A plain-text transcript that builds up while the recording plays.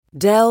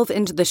Delve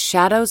into the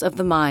shadows of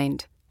the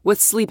mind with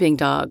Sleeping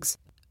Dogs,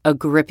 a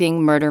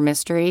gripping murder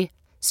mystery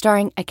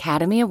starring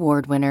Academy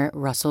Award winner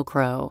Russell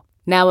Crowe.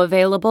 Now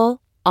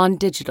available on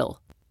digital.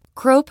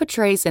 Crowe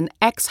portrays an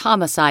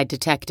ex-homicide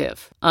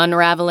detective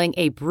unraveling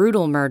a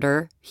brutal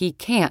murder he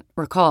can't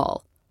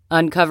recall.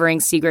 Uncovering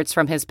secrets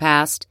from his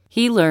past,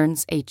 he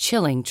learns a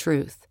chilling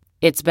truth.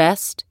 It's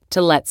best to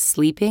let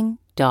sleeping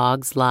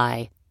dogs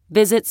lie.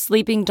 Visit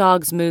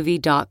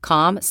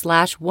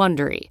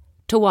sleepingdogsmovie.com/Wondery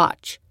to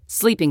watch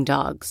Sleeping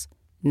Dogs,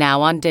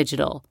 now on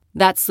digital.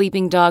 That's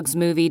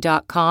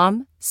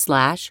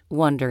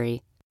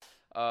sleepingdogsmovie.com/Wondery.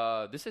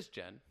 This is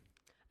Jen.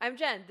 I'm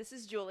Jen. This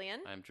is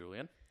Julian. I'm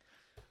Julian.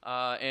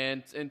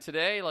 And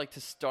today, like, to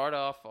start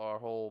off our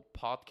whole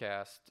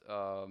podcast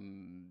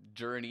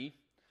journey,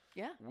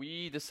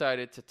 we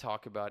decided to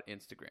talk about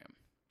Instagram.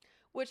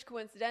 Which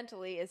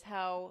coincidentally is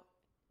how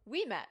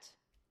we met.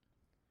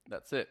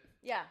 That's it.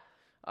 Yeah.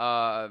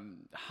 How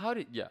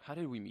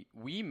did we meet?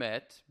 We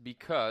met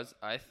because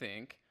I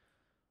think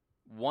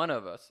one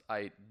of us,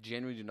 I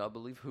genuinely do not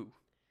believe who,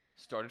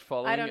 started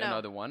following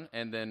another one,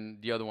 and then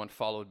the other one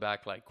followed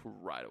back like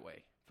right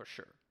away, for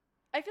sure.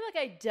 I feel like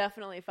I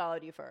definitely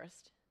followed you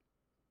first.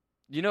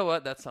 You know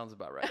what? That sounds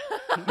about right.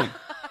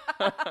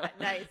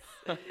 Nice.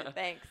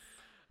 Thanks.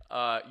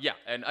 Yeah,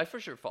 and I for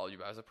sure followed you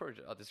back. I was like,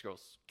 this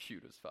girl's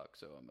cute as fuck,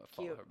 so I'm going to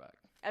follow her back.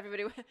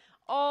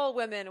 All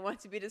women want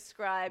to be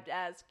described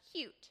as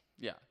cute.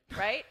 Yeah.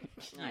 Right?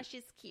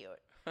 She's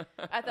cute.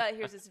 I thought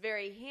here's this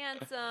very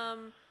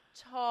handsome,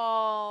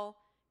 tall,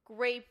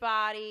 great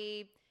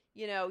body,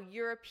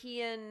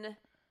 European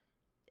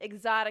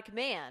exotic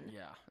man.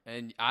 Yeah.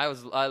 And I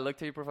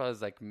looked at your profile, I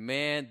was like,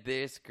 man,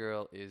 this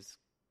girl is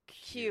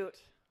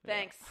cute.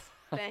 Thanks.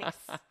 Yeah. Thanks.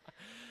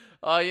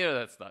 Oh,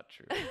 that's not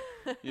true.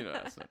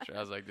 That's not true. I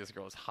was like, this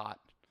girl is hot.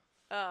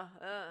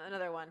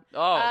 Another one.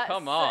 Oh,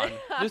 come on.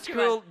 This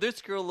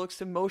girl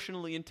looks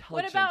emotionally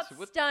intelligent. What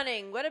about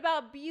stunning? What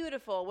about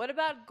beautiful? What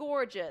about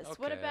gorgeous? Okay.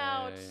 What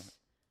about...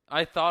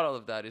 I thought all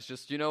of that. It's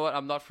just, you know what?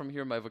 I'm not from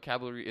here. My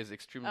vocabulary is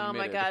extremely limited.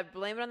 Oh, my God.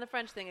 Blame it on the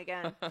French thing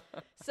again.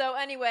 So,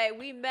 anyway,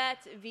 we met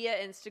via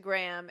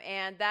Instagram,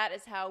 and that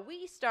is how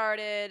we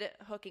started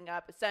hooking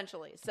up,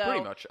 essentially. So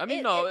pretty much. I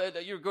mean,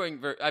 you're going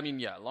very... I mean,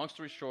 yeah, long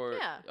story short,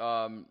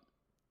 I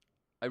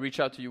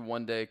reached out to you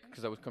one day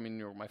because I was coming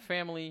near with my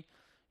family.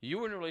 You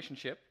were in a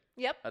relationship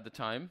at the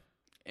time,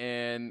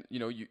 and,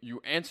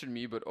 you answered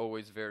me, but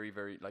always very,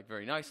 very,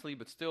 very nicely,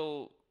 but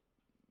still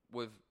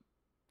with...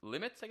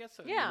 limits, I guess.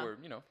 Yeah.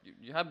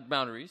 You have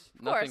boundaries.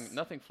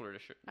 Nothing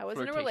flirtatious. I was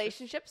in a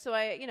relationship, so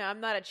I'm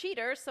not a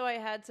cheater, so I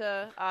had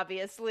to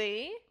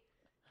obviously.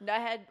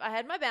 I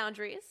had my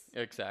boundaries.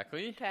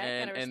 Exactly.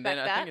 Okay. And then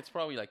I think it's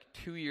probably like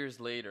 2 years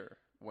later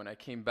when I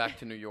came back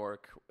to New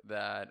York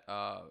that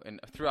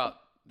and throughout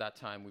that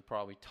time we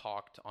probably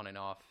talked on and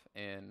off,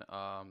 and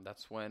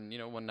that's when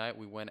one night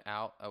we went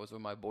out. I was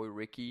with my boy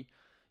Ricky.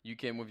 You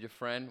came with your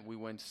friend. We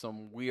went to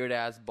some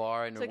weird-ass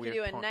bar in a weird... Took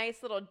you to a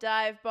nice little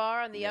dive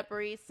bar on the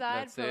Upper East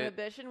Side,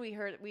 Prohibition.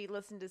 We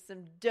listened to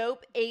some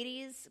dope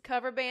 80s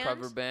cover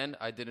band.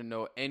 I didn't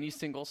know any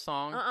single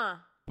song.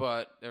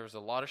 But there was a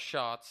lot of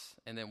shots,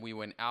 and then we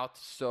went out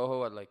to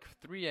Soho at like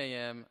 3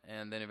 a.m.,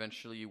 and then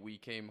eventually we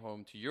came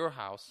home to your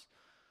house.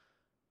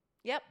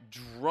 Yep.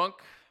 Drunk,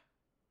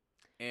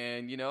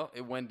 and,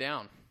 it went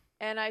down.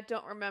 And I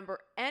don't remember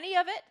any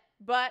of it,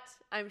 but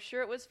I'm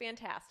sure it was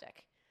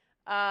fantastic.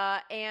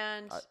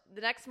 And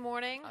the next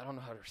morning, I don't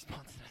know how to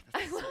respond to that.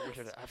 That's so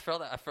weird.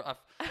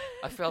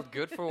 I felt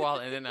good for a while,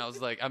 and then I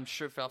was like, I'm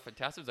sure it felt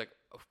fantastic. I was like,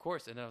 of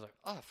course. And then I was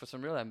like, for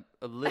some reason, I'm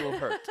a little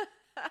hurt.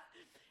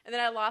 And then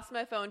I lost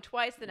my phone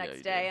twice the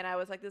next day, and I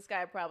was like, this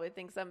guy probably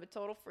thinks I'm a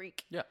total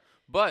freak. Yeah,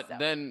 but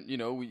then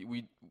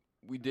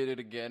we did it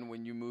again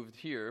when you moved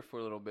here for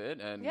a little bit,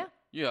 and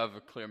you have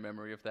a clear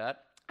memory of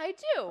that. I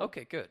do.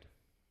 Okay, good.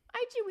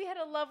 I do. We had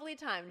a lovely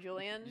time,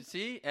 Julian. You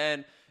see,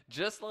 and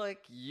just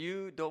like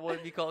you don't want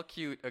to be called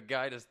cute, a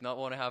guy does not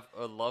want to have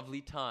a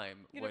lovely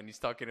time when he's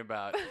talking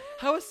about,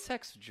 how was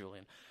sex,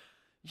 Julian?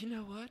 You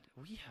know what?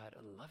 We had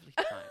a lovely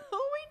time.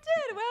 Oh, we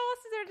did. What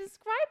else is there to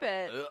describe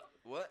it?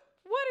 What?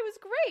 What? It was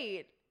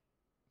great.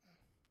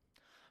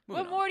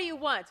 What more do you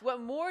want? What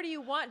more do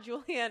you want,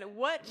 Julian?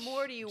 What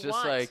more do you want?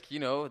 Just like,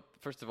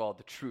 first of all,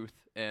 the truth,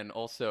 and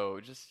also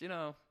just,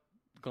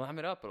 glam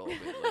it up a little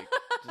bit. Like,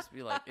 just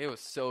be like, it was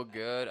so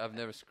good. I've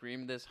never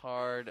screamed this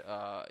hard.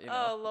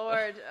 Oh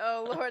Lord,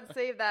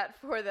 save that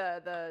for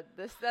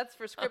that's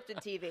for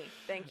scripted TV.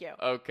 Thank you.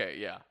 Okay,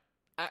 yeah.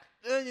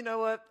 You know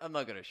what? I'm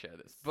not gonna share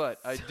this, but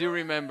I do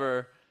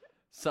remember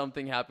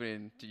something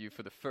happening to you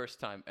for the first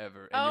time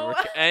ever,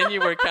 and you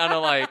were kind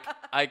of like,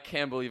 I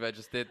can't believe I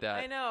just did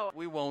that. I know.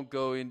 We won't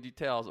go in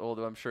details,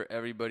 although I'm sure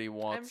everybody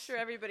wants. I'm sure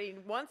everybody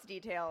wants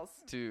details.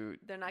 They're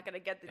not gonna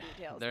get the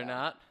details. They're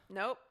not.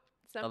 Nope.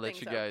 I'll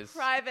let you guys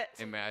private.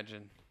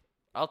 Imagine.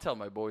 I'll tell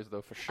my boys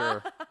though for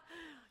sure.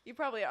 You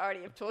probably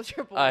already have told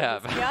your boys. I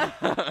have.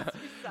 Yeah.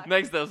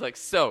 Next, I was like,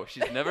 so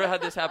she's never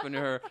had this happen to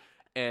her,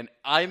 and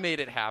I made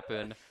it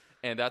happen,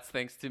 and that's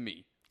thanks to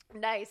me.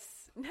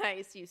 Nice,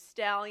 you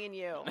stallion,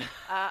 you.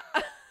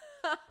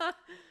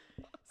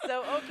 So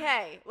So,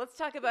 okay, let's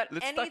talk about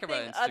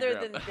anything other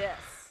than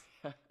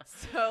this.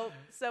 So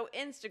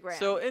Instagram.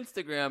 So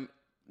Instagram,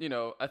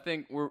 I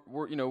think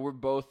we're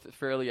both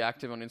fairly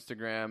active on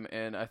Instagram,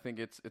 and I think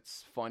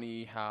it's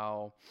funny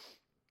how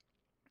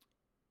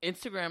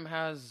Instagram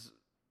has,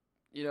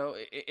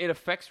 it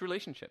affects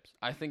relationships.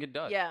 I think it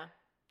does. Yeah.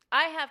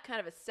 I have kind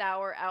of a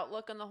sour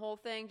outlook on the whole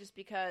thing just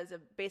because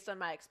based on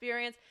my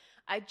experience.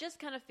 I just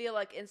kind of feel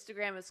like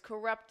Instagram has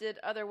corrupted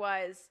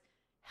otherwise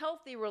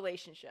healthy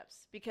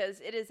relationships because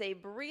it is a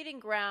breeding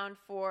ground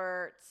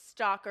for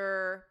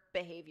stalker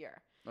behavior.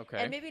 Okay.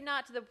 And maybe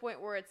not to the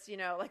point where it's,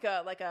 like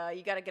a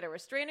you got to get a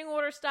restraining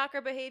order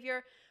stalker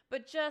behavior,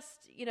 but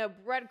just,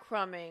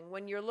 breadcrumbing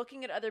when you're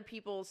looking at other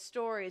people's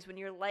stories, when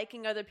you're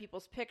liking other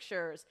people's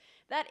pictures.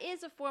 That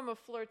is a form of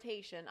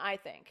flirtation, I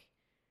think.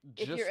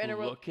 Just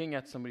looking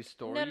at somebody's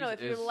stories? No,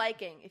 if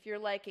you're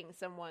liking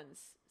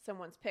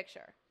someone's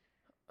picture.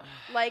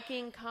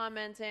 Liking,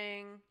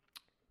 commenting.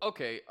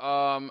 Okay.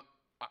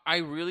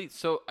 I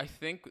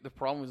think the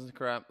problem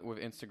with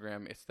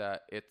Instagram is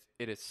that it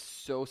is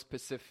so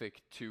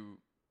specific to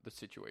the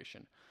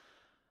situation.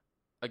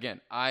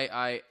 Again,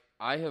 I've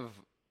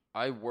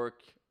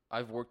worked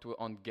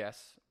on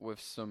guests with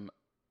some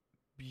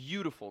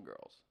beautiful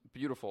girls,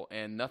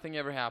 and nothing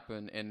ever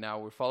happened, and now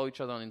we follow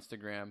each other on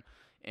Instagram,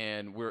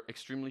 and we're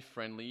extremely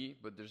friendly,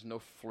 but there's no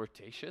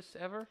flirtatious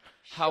ever.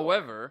 Sure.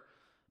 However,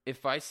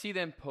 if I see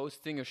them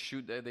posting a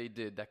shoot that they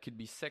did that could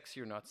be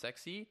sexy or not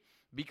sexy,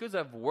 because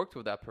I've worked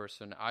with that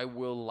person, I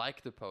will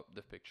like the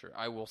picture.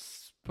 I will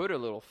put a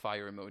little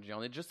fire emoji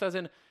on it, just as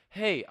in,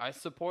 hey, I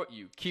support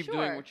you. Keep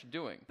doing what you're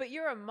doing. But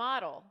you're a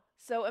model.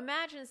 So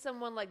imagine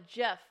someone like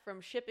Jeff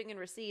from Shipping and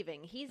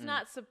Receiving. He's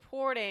not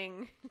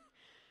supporting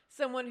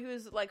someone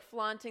who's like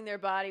flaunting their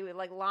body with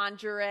like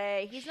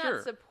lingerie. He's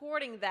not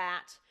supporting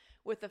that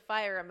with the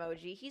fire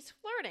emoji. He's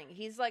flirting.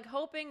 He's like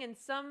hoping in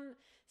some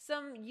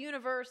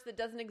universe that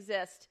doesn't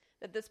exist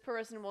that this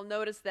person will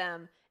notice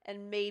them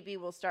and maybe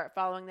will start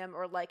following them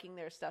or liking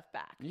their stuff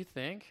back. You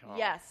think? Oh.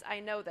 Yes, I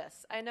know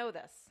this. I don't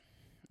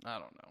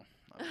know.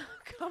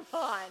 Come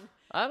on.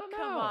 I don't know.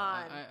 Come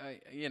on.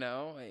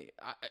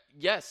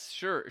 Yes,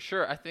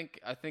 sure. I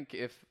think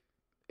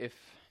if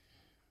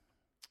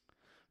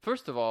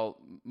first of all,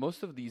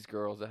 most of these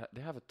girls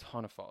they have a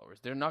ton of followers.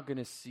 They're not going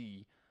to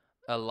see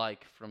a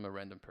like from a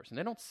random person.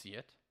 They don't see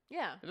it.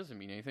 Yeah. It doesn't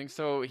mean anything.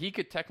 So he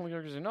could technically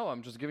say, no,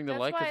 I'm just giving the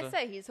like. That's why I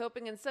say he's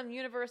hoping in some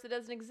universe that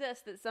doesn't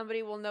exist that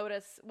somebody will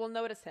notice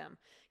him.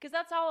 Because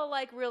that's all a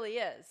like really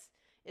is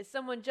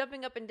someone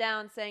jumping up and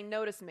down saying,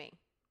 notice me,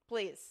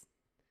 please.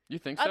 You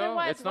think so?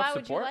 Otherwise, it's not why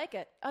support? Would you like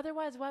it?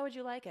 Otherwise, why would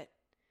you like it?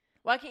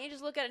 Why can't you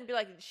just look at it and be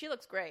like, she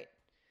looks great,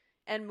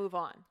 and move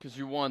on? Because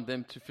you want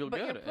them to feel good.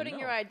 But you're putting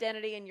your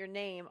identity and your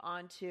name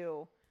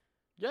onto...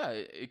 Yeah,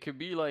 it could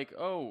be like,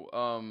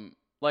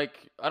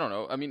 like, I don't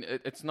know. I mean,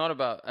 it's not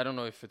about, I don't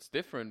know if it's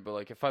different, but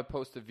like if I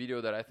post a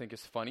video that I think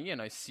is funny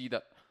and I see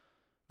that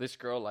this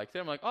girl liked it,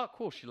 I'm like, oh,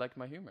 cool, she liked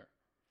my humor.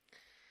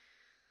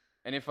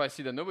 And if I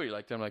see that nobody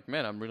liked it, I'm like,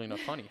 man, I'm really not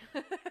funny.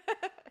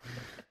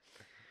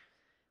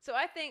 So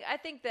I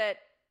think that,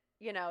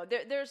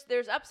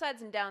 there's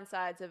upsides and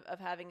downsides of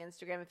having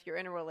Instagram if you're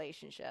in a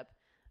relationship.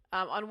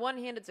 On one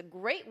hand, it's a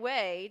great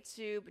way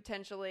to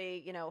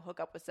potentially, hook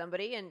up with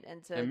somebody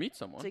and to meet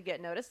someone, to get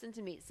noticed and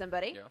to meet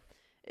somebody. Yeah.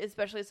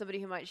 Especially somebody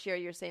who might share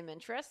your same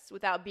interests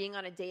without being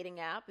on a dating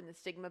app and the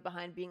stigma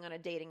behind being on a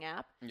dating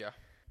app. Yeah.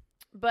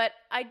 But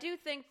I do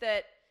think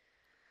that,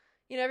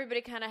 everybody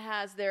kind of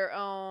has their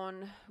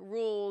own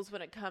rules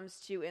when it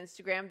comes to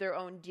Instagram, their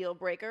own deal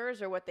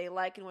breakers or what they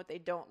like and what they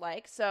don't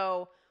like.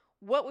 So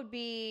what would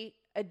be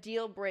a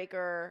deal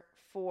breaker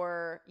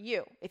for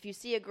you? If you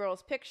see a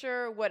girl's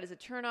picture, what is a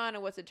turn on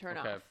and what's a turn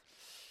off?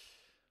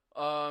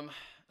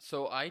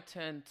 So I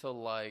tend to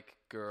like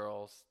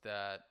girls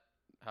that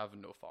have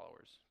no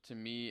followers. To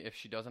me, if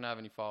she doesn't have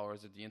any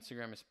followers, if the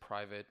Instagram is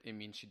private, it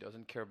means she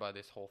doesn't care about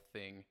this whole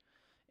thing.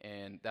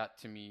 And that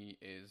to me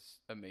is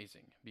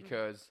amazing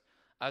because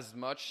as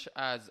much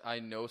as I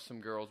know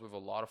some girls with a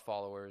lot of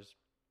followers,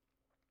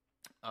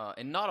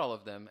 and not all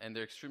of them, and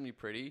they're extremely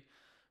pretty,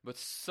 but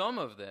some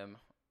of them,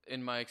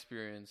 in my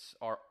experience,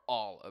 are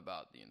all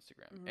about the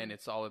Instagram. And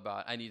it's all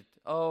about,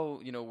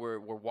 we're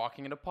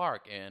walking in a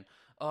park and,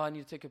 I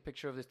need to take a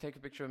picture of this. Take a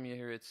picture of me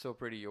here. It's so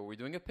pretty. Or we're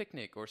doing a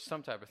picnic or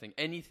some type of thing.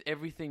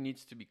 Everything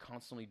needs to be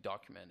constantly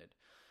documented.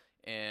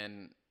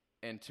 And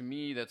to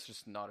me, that's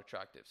just not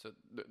attractive. So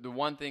the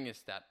one thing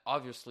is that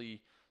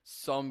obviously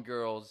some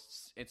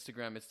girls,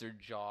 Instagram is their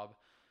job.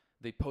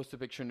 They post a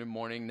picture in the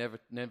morning,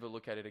 never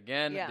look at it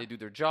again. Yeah. They do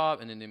their job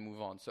and then they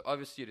move on. So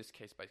obviously it is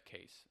case by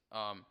case.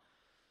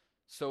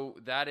 So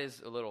that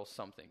is a little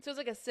something. So it's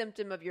like a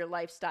symptom of your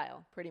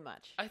lifestyle, pretty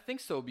much. I think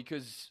so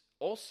because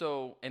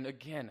also, and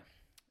again,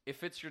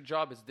 if it's your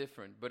job, it's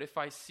different. But if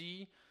I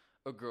see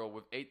a girl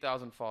with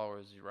 8,000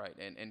 followers, you're right,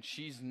 and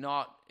she's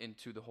not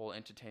into the whole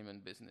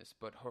entertainment business,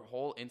 but her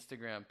whole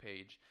Instagram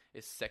page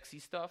is sexy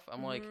stuff,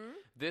 I'm like,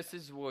 this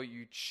is what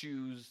you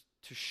choose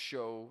to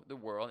show the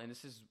world, and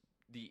this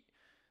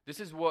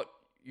is what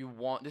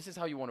this is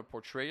how you want to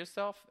portray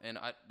yourself, and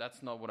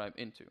that's not what I'm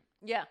into.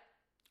 Yeah.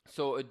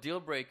 So a deal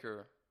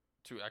breaker,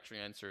 to actually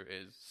answer,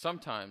 is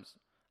sometimes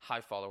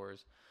high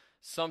followers,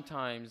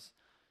 sometimes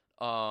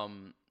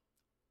what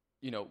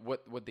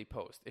they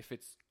post. If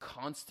it's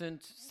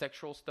constant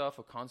sexual stuff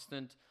or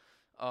constant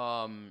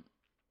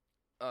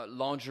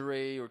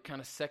lingerie or kind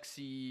of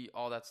sexy,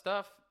 all that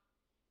stuff,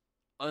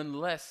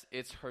 unless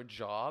it's her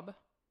job,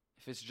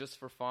 if it's just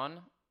for fun,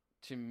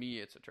 to me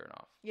it's a turn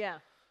off. Yeah.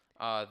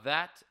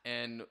 That,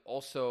 and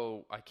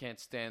also I can't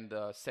stand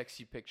the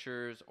sexy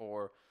pictures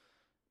or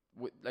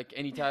like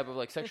any type of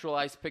like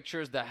sexualized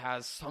pictures that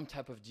has some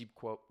type of deep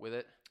quote with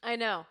it. I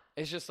know.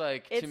 It's just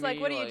like, it's to like,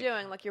 me, what are you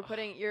doing? Like you're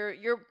putting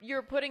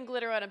you're putting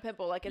glitter on a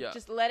pimple. Like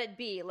just let it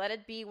be what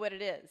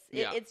it is.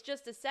 It's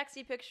just a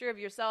sexy picture of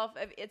yourself.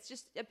 It's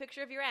just a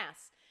picture of your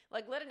ass.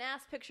 Like, let an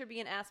ass picture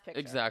be an ass picture.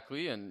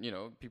 Exactly, and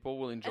people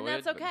will enjoy it.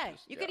 And that's okay.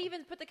 You could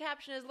even put the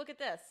caption as, "Look at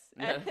this,"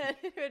 and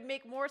it would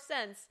make more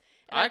sense.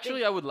 And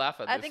I would laugh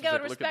at this. I think I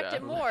would respect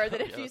it more than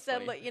if you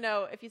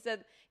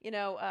said,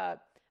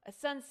 a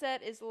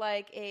sunset is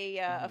like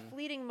a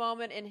fleeting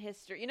moment in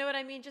history. You know what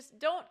I mean? Just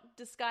don't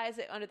disguise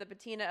it under the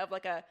patina of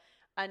like a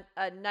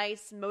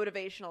nice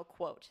motivational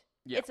quote.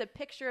 Yeah. It's a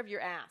picture of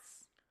your ass.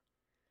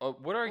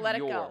 What are Let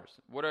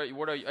yours? What are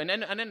you? And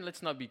then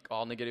let's not be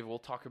all negative. We'll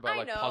talk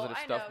about positive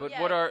stuff. But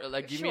yeah, what are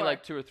give me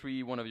like 2 or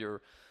 3 one of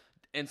your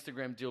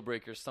Instagram deal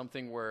breakers,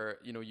 something where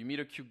you meet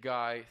a cute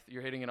guy,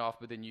 you're hitting it off,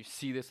 but then you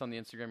see this on the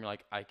Instagram, you're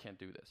like, I can't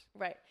do this.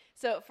 Right.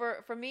 So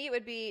for me, it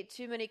would be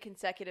too many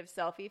consecutive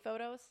selfie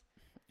photos.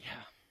 Yeah.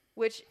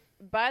 Which,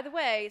 by the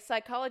way,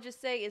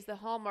 psychologists say is the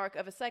hallmark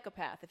of a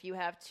psychopath. If you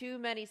have too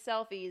many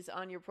selfies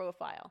on your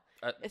profile,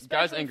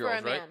 guys and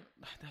girls, right?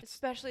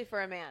 Especially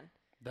for a man.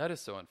 That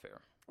is so unfair.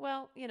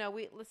 Well,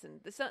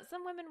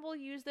 some women will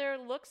use their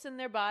looks and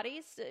their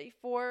bodies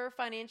for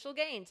financial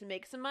gain to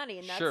make some money,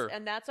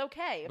 and that's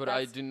okay. But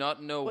I do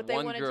not know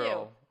one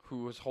girl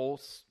whose whole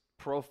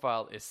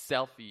profile is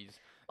selfies.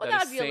 Well,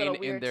 that would be a little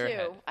weird too.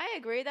 Head. I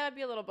agree. That would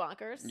be a little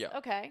bonkers. Yeah.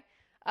 Okay.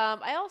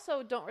 I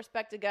also don't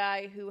respect a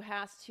guy who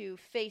has to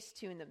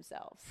Facetune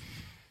themselves.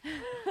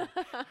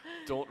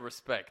 Don't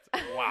respect.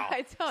 Wow. I don't.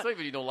 It's not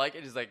even you don't like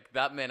it. It's like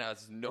that man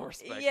has no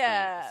respect.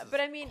 Yeah, but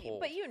I mean,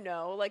 cold. But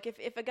like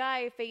if a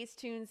guy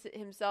Facetunes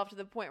himself to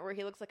the point where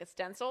he looks like a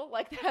stencil,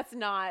 like that's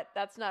not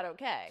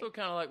okay. So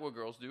kind of like what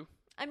girls do.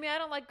 I mean, I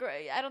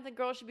don't think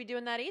girls should be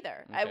doing that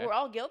either. Okay. We're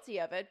all guilty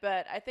of it,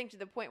 but I think to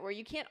the point where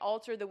you can't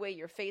alter the way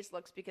your face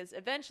looks because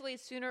eventually,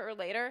 sooner or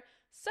later,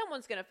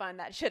 someone's going to find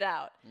that shit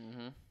out.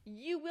 Mm-hmm.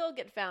 You will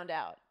get found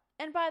out.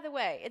 And by the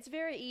way, it's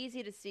very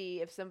easy to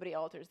see if somebody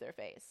alters their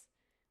face.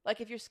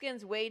 Like if your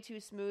skin's way too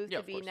smooth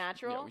to be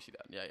natural. Yeah, we see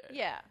that.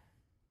 Yeah.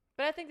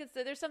 But I think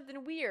there's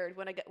something weird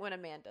when a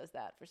man does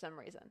that for some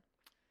reason.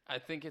 I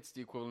think it's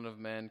the equivalent of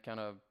men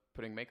kind of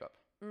putting makeup.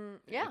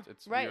 Yeah,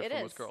 it's right. Weird it for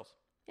is. most girls.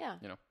 Yeah.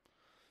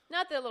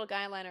 Not that a little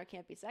guy eyeliner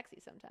can't be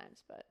sexy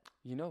sometimes, but.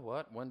 You know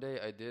what? One day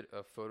I did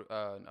a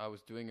photo. I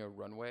was doing a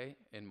runway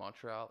in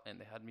Montreal, and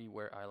they had me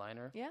wear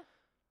eyeliner. Yeah.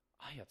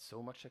 I had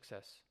so much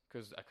success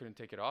because I couldn't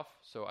take it off.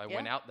 So I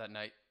went out that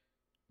night,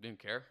 didn't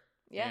care.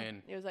 Yeah.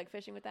 And it was like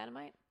fishing with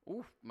dynamite.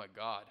 Ooh, my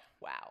God.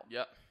 Wow.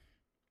 Yep.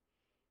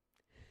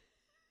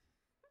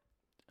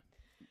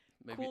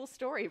 Maybe. Cool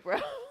story, bro.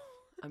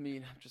 I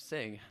mean, I'm just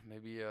saying.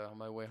 Maybe on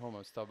my way home,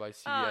 I'll stop by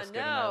CVS,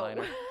 get an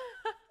eyeliner.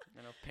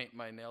 Paint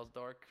my nails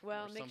dark.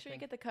 Well, make sure you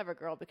get the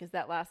CoverGirl because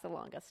that lasts the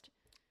longest.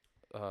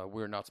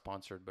 We're not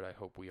sponsored, but I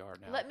hope we are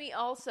now. Let me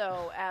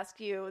also ask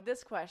you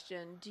this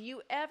question. Do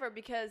you ever,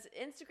 because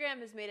Instagram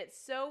has made it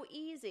so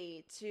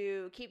easy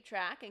to keep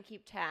track and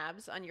keep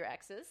tabs on your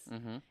exes,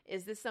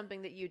 is this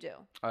something that you do?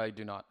 I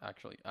do not,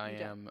 actually.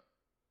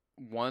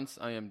 Once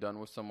I am done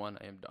with someone,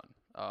 I am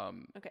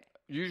done. Okay.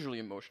 Usually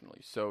emotionally.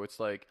 So it's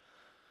like,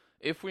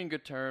 if we're in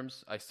good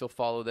terms, I still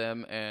follow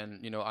them and,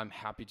 I'm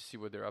happy to see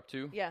what they're up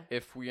to. Yeah.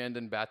 If we end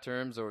in bad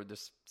terms or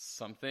this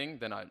something,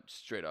 then I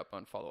straight up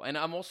unfollow. And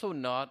I'm also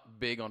not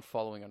big on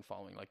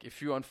unfollowing. Like,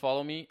 if you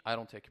unfollow me, I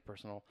don't take it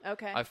personal.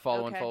 Okay. I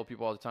unfollow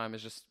people all the time.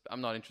 It's just,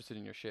 I'm not interested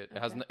in your shit.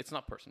 It's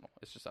not personal.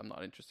 It's just, I'm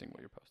not interested in what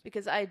you're posting.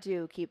 Because I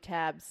do keep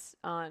tabs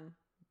on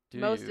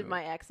most of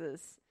my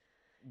exes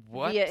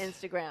via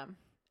Instagram.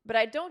 But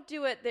I don't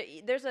do it.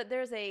 There's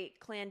a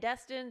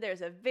clandestine,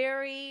 there's a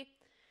very...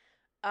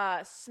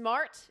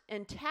 smart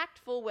and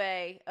tactful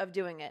way of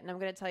doing it, and I'm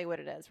going to tell you what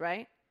it is.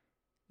 Right?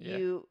 Yeah.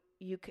 You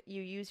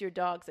use your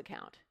dog's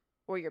account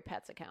or your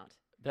pet's account.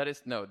 That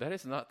is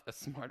not a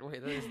smart way.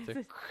 That is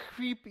the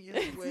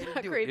creepiest way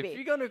to do creepy. it. If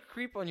you're gonna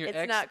creep on your it's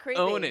ex, not creepy.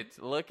 own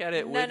it. Look at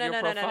it with your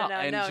profile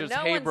and just,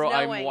 hey, bro,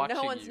 I'm watching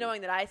you. No one's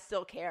knowing that I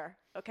still care.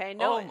 Okay?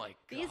 Oh my God.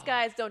 These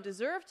guys don't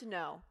deserve to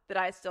know that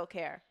I still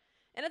care.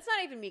 And it's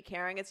not even me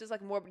caring. It's just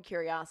like morbid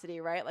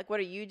curiosity, right? Like, what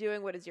are you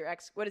doing? What is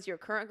your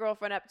current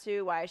girlfriend up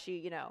to? Why is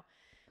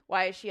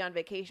she on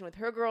vacation with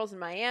her girls in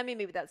Miami?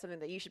 Maybe that's something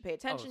that you should pay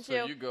attention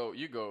to.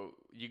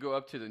 You go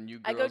up to the new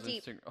girls. I go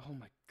deep. Oh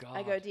my God.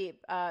 I go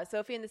deep.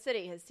 Sophie in the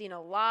City has seen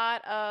a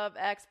lot of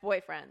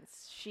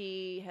ex-boyfriends.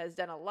 She has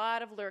done a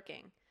lot of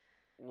lurking.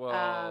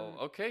 Well,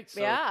 okay.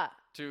 So yeah.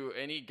 to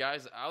any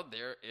guys out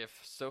there, if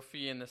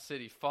Sophie in the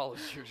City follows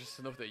you,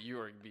 just know that you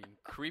are being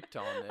creeped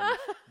on and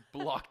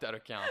block that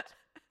account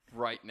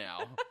right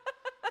now.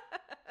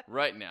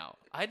 Right now.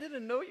 I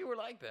didn't know you were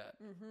like that.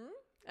 Mm-hmm.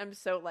 I'm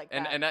so like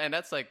that. And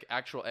that's like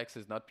actual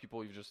exes, not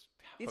people you just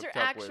These are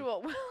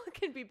actual. Well, it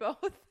can be both,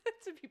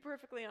 to be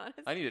perfectly honest.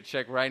 I need to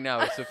check right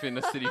now if Sophie in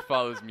the City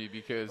follows me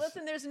because...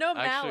 Listen, there's no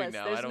malice.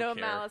 There's no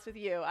malice with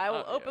you. I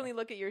will openly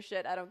look at your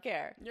shit. I don't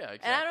care. Yeah,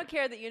 exactly. And I don't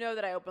care that you know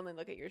that I openly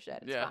look at your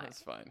shit. It's fine.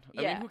 It's fine.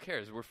 I mean, who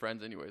cares? We're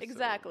friends anyways.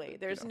 Exactly. So,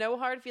 there's no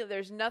hard feel.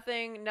 There's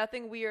nothing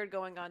weird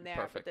going on there.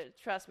 Perfect. But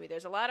trust me,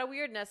 there's a lot of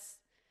weirdness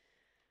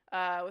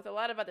with a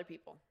lot of other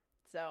people.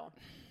 So...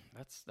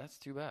 That's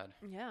too bad.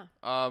 Yeah.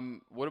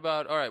 What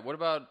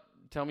about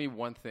tell me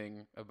one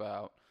thing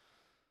about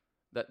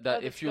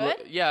that if you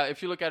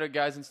look at a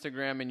guy's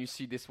Instagram and you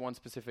see this one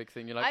specific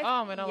thing, you're like,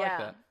 oh man, I like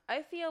that.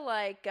 I feel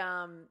like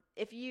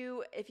if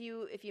you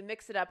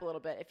mix it up a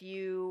little bit,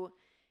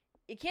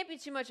 it can't be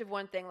too much of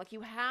one thing. Like you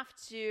have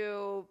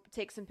to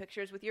take some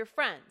pictures with your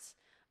friends.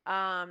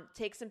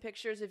 Take some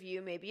pictures of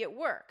you maybe at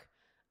work.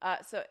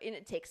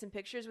 Take some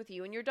pictures with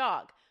you and your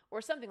dog. Or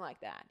something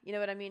like that. You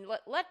know what I mean?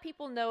 Let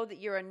people know that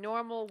you're a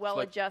normal,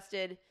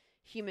 well-adjusted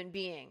human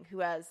being who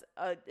has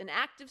an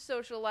active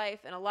social life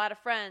and a lot of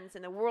friends,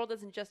 and the world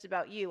isn't just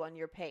about you on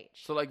your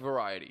page. So like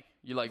variety.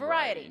 You like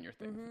variety in your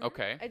thing. Mm-hmm.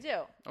 Okay. I do.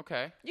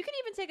 Okay. You can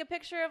even take a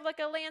picture of like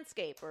a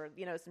landscape or,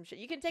 some shit.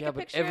 You can take a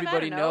picture of,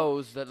 everybody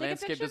knows that take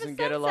landscape doesn't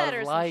get a lot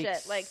of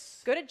likes. Shit. Like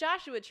go to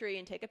Joshua Tree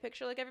and take a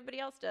picture like everybody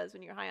else does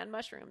when you're high on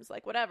mushrooms.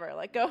 Like whatever.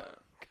 Like go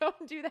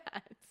and do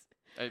that.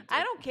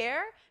 I don't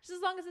care, just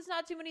as long as it's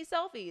not too many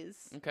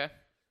selfies. Okay.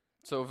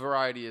 So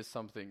variety is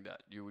something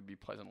that you would be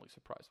pleasantly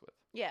surprised with.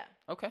 Yeah.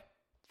 Okay.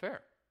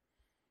 Fair.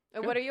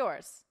 What are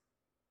yours?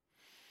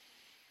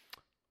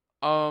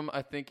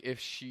 I think if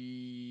the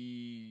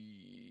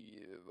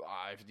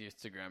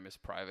Instagram is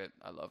private,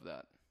 I love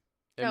that.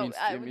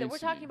 We're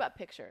talking about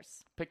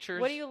pictures. Pictures?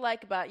 What do you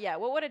like about,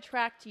 what would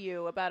attract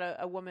you about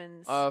a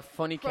woman's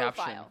funny profile?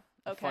 Caption.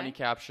 Okay. A funny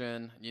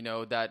caption,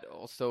 that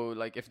also,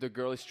 like, if the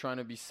girl is trying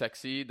to be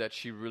sexy, that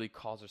she really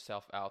calls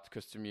herself out,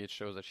 because to me it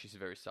shows that she's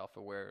very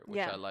self-aware, which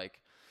I like.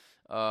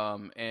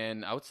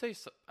 And I would say,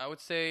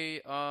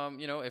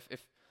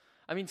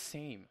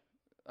 same.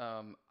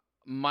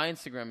 My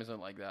Instagram isn't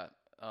like that.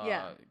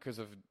 Because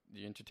of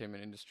the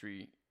entertainment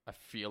industry, I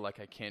feel like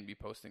I can't be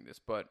posting this.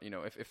 But,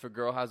 if a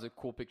girl has a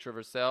cool picture of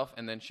herself,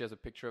 and then she has a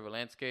picture of a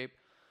landscape,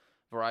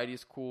 variety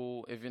is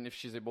cool, even if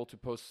she's able to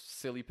post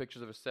silly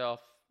pictures of herself.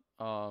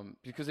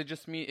 Because it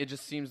just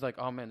seems like,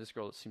 oh man, this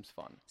girl seems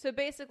fun. So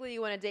basically,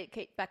 you want to date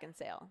Kate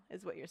Beckinsale,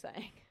 is what you're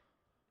saying?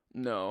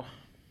 No,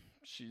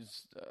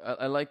 she's.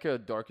 I like a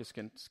darker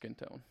skin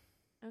tone.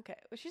 Okay,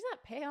 well, she's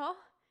not pale.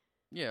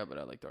 Yeah, but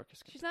I like darker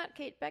skin. She's not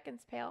Kate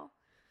Beckinsale pale.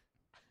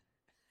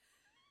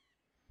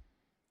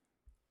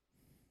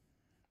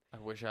 I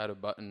wish I had a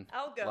button.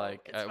 I'll go.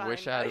 I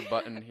wish I had a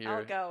button here.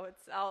 I'll go.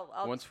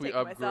 I'll once we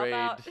upgrade,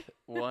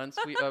 once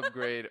we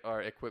upgrade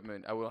our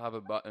equipment, I will have a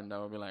button that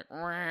will be like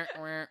or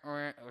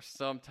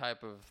some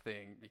type of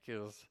thing,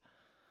 because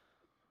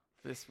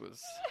this.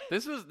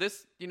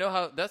 You know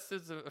how this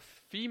is a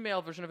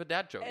female version of a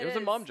dad joke. It was a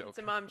mom joke. It's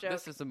a mom joke.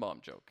 This is a mom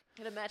joke.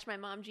 It'll match my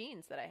mom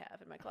jeans that I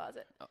have in my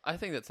closet. I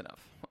think that's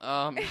enough.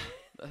 That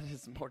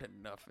is more than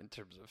enough in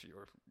terms of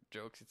your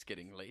jokes. It's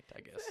getting late, I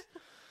guess.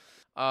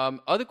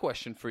 Other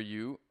question for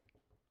you.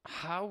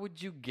 How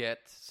would you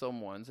get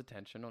someone's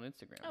attention on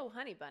Instagram? Oh,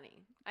 honey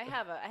bunny. I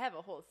have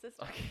a whole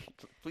system. Okay,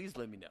 please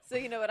let me know. So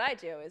you know what I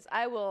do is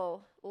I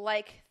will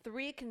like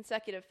 3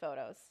 consecutive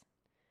photos,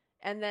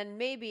 and then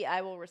maybe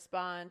I will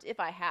respond, if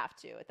I have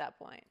to at that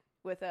point,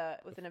 with an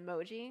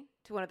emoji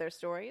to one of their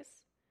stories.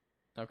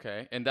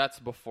 Okay, and that's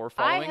before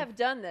following? I have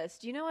done this.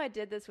 Do you know I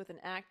did this with an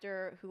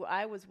actor who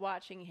I was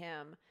watching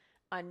him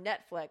on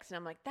Netflix, and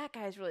I'm like, that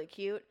guy's really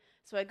cute.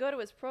 So I go to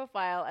his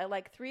profile. I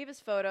like 3 of his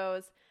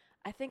photos.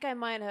 I think I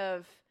might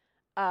have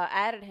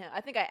added him.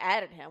 I think I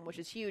added him, which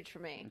is huge for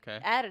me. Okay.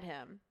 Added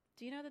him.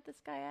 Do you know that this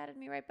guy added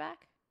me right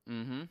back?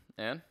 Mm-hmm.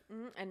 And?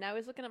 Mm-hmm. And now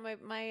he's looking at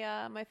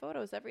my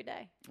photos every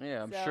day.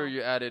 Yeah, I'm sure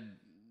you added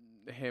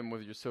him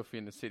with your Sophie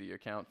in the City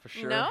account for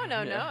sure.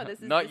 No.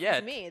 This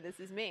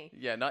is me.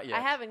 Yeah, not yet.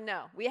 I haven't.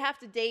 No, we have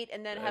to date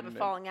and then have a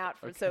falling out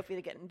for Sophie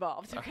to get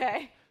involved.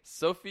 Okay.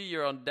 Sophie,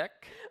 you're on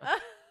deck.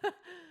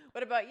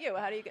 What about you?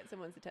 How do you get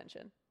someone's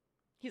attention?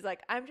 He's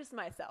like, I'm just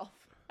myself.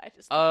 I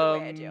just love the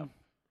way I do.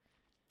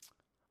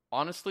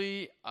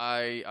 Honestly,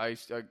 I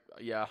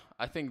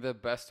think the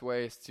best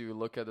way is to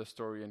look at the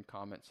story and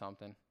comment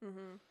something.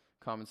 Mm-hmm.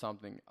 Comment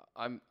something.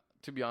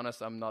 To be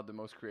honest, I'm not the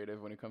most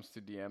creative when it comes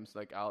to DMs.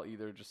 Like, I'll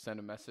either just send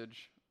a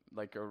message,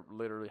 like a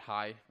literally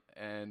hi,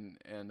 and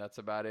that's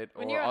about it.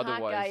 When you're a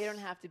hot guy, you don't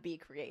have to be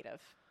creative.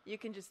 You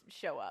can just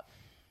show up.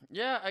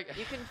 Yeah,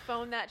 you can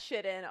phone that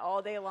shit in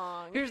all day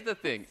long. Here's the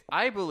thing.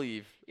 I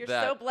believe you're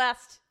so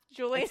blessed,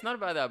 Julie. It's not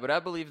about that, but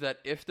I believe that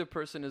if the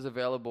person is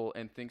available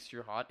and thinks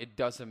you're hot, it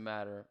doesn't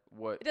matter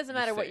what. It doesn't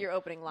matter what your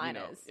opening line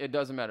is. It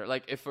doesn't matter.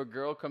 Like, if a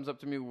girl comes up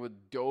to me with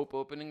dope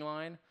opening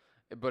line,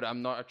 but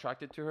I'm not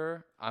attracted to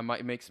her,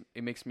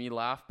 it makes me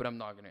laugh, but I'm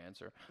not gonna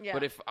answer. Yeah.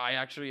 But if I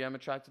actually am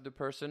attracted to the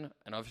person,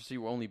 and obviously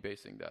we're only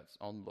basing that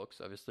on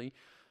looks, obviously,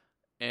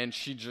 and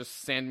she could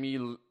send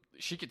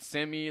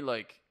me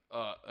like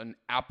an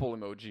apple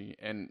emoji,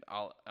 and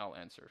I'll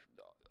answer.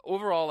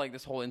 Overall, like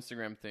this whole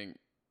Instagram thing,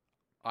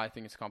 I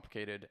think it's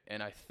complicated,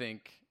 and I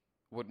think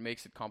what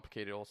makes it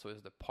complicated also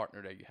is the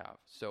partner that you have.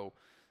 So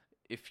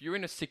if you're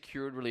in a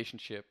secured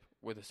relationship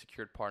with a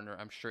secured partner,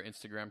 I'm sure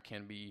Instagram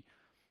can be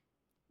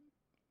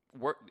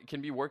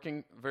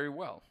working very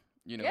well.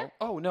 You know? Yeah.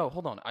 Oh no,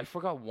 hold on. I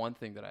forgot one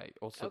thing that I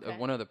also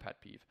one other pet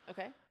peeve.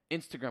 Okay.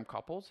 Instagram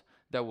couples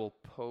that will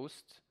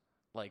post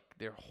like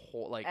their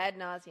whole like ad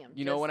nauseum.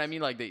 You know what I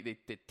mean? Like they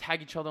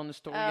tag each other on the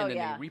story, and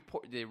then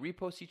they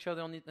repost each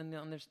other on the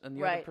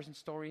other person's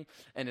story,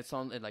 and it's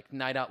on like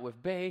night out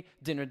with Bae,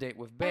 dinner date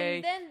with Bae,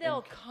 and then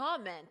they'll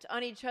comment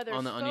on each other's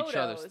photos. On each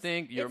other's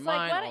thing. You're it's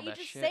mine. Like, why don't you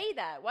just say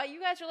that? Why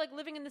you guys are like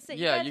living in the same?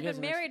 Yeah, you guys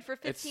have been married for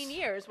 15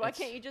 years. Why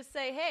can't you just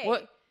say, hey?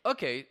 What?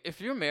 Okay, if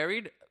you're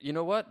married, you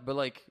know what? But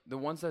like the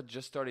ones that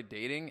just started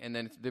dating, and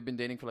then they've been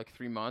dating for like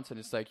 3 months, and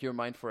it's like you're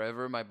mine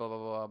forever, my blah blah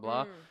blah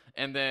blah,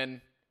 and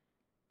then.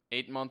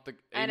 8 months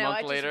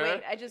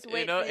later, I just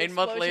wait. 8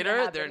 months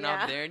later, they're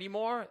not there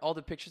anymore. All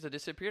the pictures have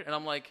disappeared, and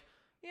I'm like,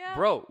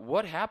 bro,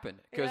 what happened?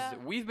 Because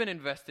we've been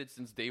invested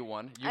since day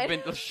one. You've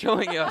been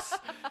showing us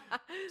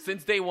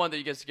since day one that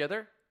you guys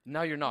together.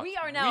 Now you're not. We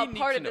are now a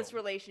part of this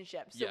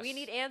relationship, so we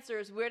need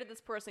answers. Where did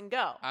this person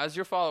go? As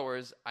your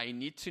followers, I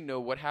need to know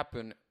what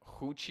happened.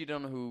 Who cheated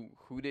on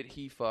who did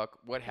he fuck,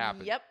 what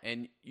happened. Yep.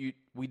 And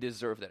we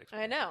deserve that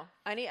explanation. I know.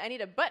 I need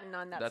a button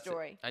on that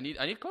story. I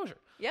need closure.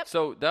 Yep.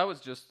 So that was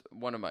just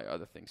one of my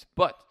other things.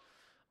 But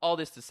all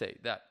this to say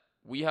that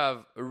we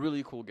have a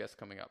really cool guest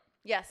coming up.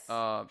 Yes.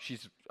 I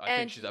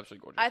think she's absolutely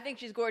gorgeous. I think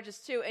she's gorgeous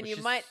too. And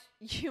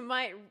you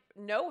might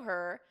know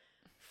her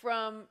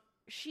from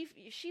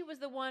she was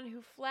the one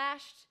who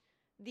flashed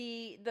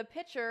the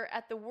picture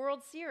at the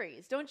World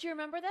Series. Don't you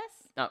remember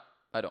this? No,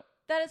 I don't.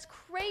 That is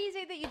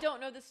crazy that you don't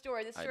know this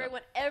story. This story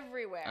went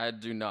everywhere. I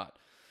do not.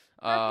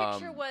 Her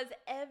picture was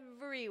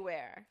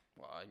everywhere.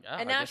 Well, yeah,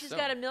 and now she's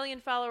got 1 million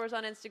followers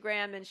on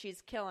Instagram, and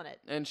she's killing it.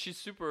 And she's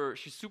super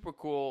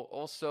cool.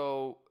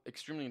 Also,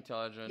 extremely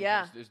intelligent.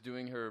 Yeah, is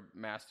doing her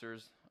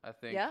master's, I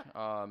think. Yeah.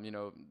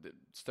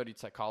 Studied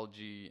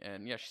psychology,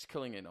 and she's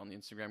killing it on the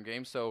Instagram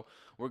game. So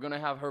we're gonna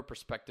have her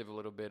perspective a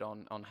little bit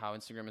on how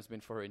Instagram has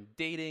been for her in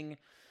dating,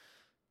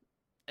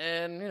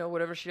 and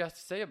whatever she has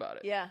to say about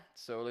it. Yeah.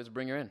 So let's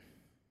bring her in.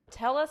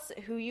 Tell us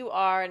who you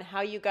are and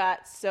how you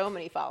got so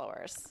many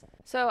followers.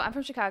 So I'm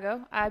from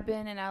Chicago. I've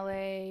been in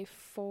LA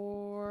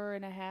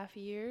 4.5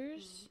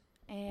 years,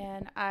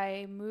 and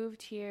I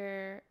moved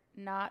here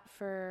not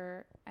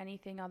for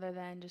anything other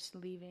than just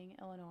leaving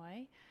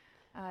Illinois.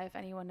 If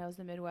anyone knows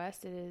the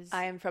Midwest, it is...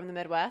 I am from the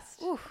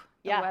Midwest. Oof,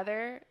 the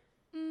weather...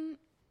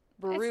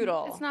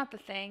 brutal. It's not the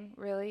thing,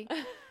 really.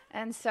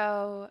 And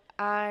so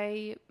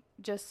I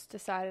just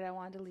decided I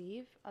wanted to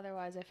leave.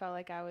 Otherwise, I felt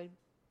like I would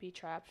be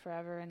trapped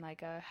forever in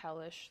like a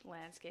hellish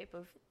landscape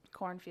of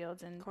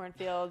cornfields and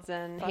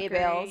hay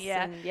bales.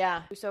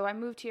 Yeah. So I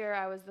moved here.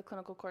 I was the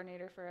clinical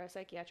coordinator for a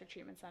psychiatric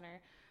treatment center.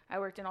 I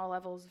worked in all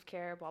levels of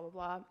care, blah, blah,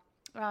 blah.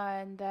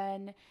 And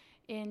then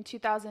in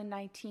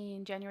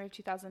January of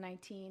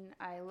 2019,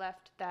 I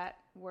left that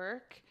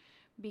work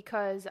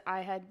because I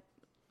had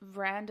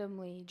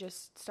randomly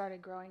just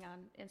started growing on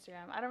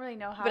Instagram. I don't really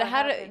know how. But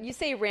how did you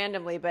say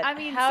randomly? But I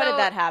mean, how did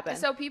that happen?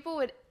 So people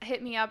would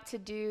hit me up to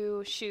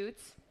do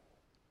shoots.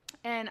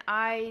 And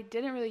I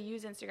didn't really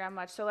use Instagram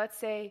much. So let's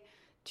say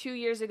 2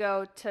 years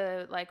ago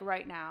to like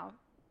right now,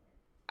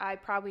 I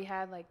probably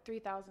had like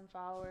 3,000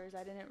 followers.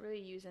 I didn't really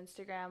use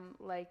Instagram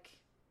like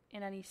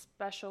in any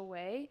special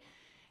way.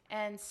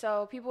 And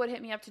so people would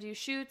hit me up to do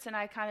shoots, and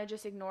I kind of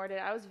just ignored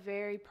it. I was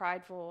very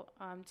prideful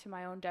to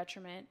my own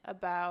detriment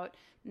about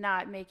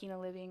not making a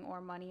living or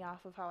money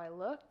off of how I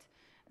looked.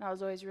 And I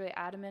was always really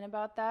adamant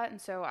about that. And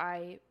so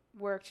I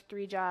worked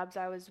 3 jobs.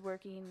 I was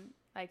working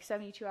like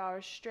 72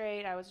 hours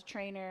straight. I was a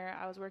trainer.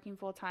 I was working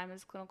full-time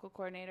as a clinical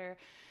coordinator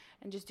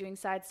and just doing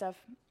side stuff.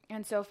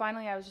 And so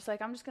finally I was just like,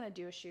 I'm just going to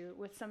do a shoot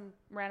with some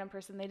random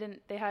person.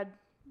 They had,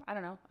 I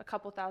don't know, a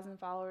couple thousand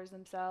followers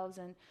themselves.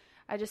 And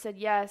I just said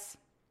yes.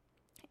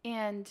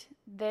 And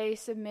they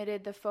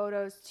submitted the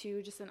photos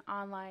to just an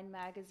online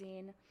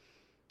magazine,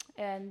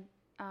 and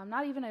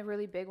not even a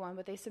really big one,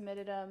 but they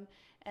submitted them.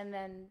 And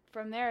then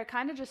from there, it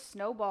kind of just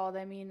snowballed.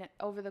 I mean,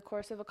 over the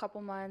course of a couple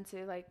months,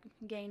 it like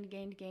gained.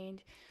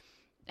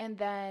 And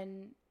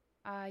then,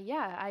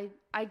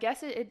 I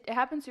guess it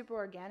happened super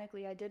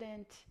organically. I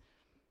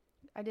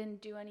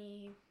didn't do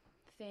anything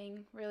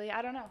really.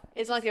 I don't know.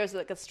 It's not like there was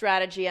like a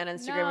strategy on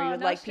Instagram where you would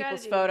like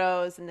people's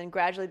photos and then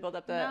gradually build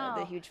up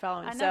the huge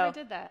following. I never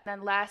did that.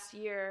 Then last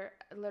year,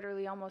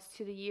 literally almost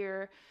to the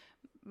year,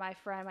 my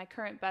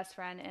current best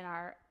friend and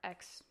our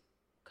ex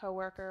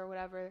coworker or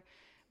whatever,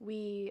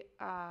 we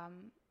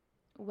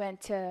went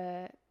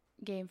to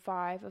Game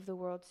 5 of the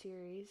World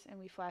Series,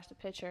 and we flashed a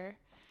picture.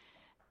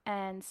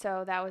 And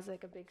so that was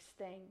like a big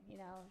thing, you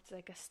know, it's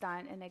like a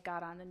stunt, and it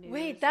got on the news.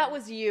 Wait, that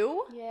was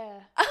you? Yeah.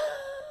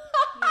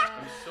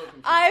 Yeah. So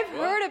I've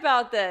heard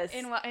about this.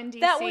 In DC.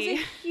 That was a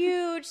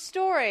huge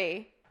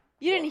story.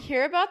 You didn't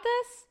hear about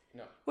this?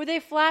 No. Where they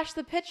flashed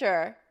the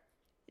picture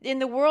in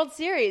the World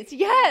Series.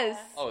 Yes.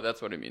 Oh,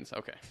 that's what it means.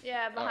 Okay.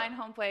 Yeah, behind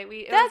home plate.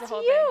 That's you.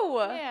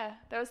 Thing. Yeah,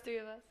 that was 3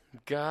 of us.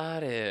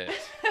 Got it.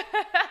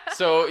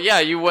 So, yeah,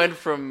 you went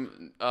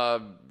from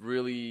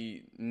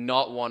really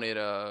not wanting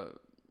to,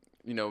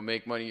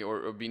 make money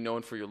or be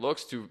known for your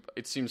looks to,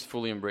 it seems,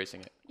 fully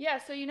embracing it. Yeah,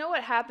 so you know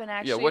what happened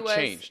actually what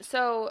changed?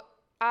 So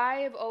I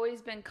have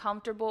always been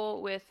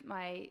comfortable with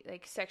my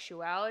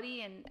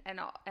sexuality and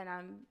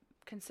I'm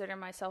consider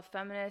myself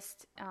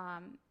feminist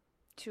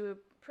to a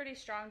pretty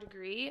strong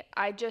degree.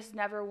 I just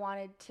never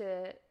wanted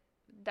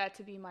that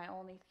to be my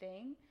only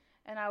thing.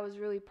 And I was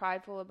really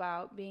prideful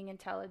about being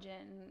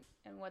intelligent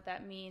and what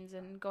that means,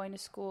 and going to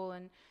school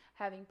and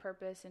having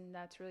purpose. And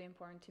that's really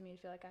important to me, to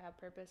feel like I have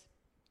purpose.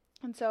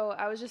 And so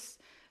I was just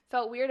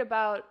felt weird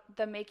about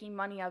the making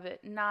money of it,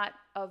 not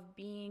of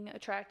being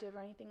attractive or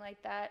anything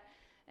like that.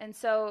 And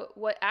so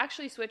what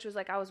actually switched was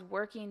I was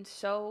working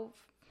so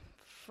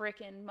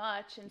freaking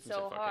much and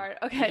so hard.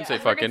 Okay, you can say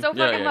fucking. So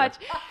fucking much,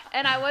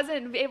 and I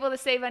wasn't able to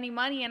save any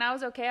money, and I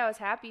was okay. I was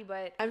happy,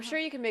 but I'm sure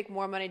you can make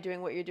more money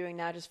doing what you're doing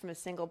now just from a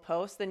single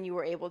post than you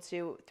were able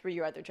to through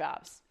your other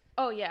jobs.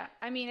 Oh yeah,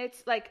 I mean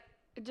it's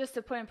just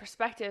to put in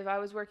perspective, I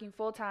was working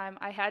full time.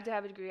 I had to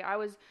have a degree. I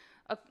was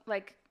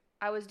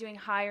I was doing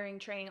hiring,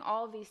 training,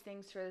 all of these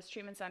things for this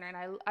treatment center,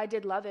 and I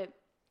did love it.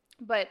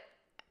 But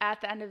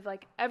at the end of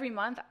every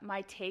month,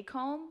 my take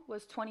home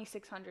was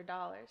 $2,600,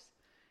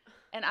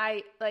 and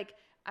I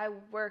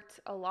worked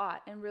a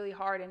lot and really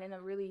hard and in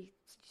a really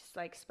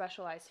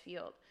specialized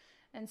field.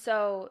 And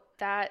so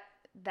that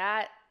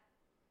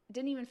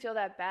didn't even feel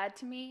that bad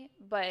to me.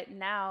 But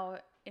now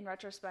in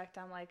retrospect,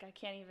 I'm I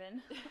can't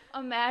even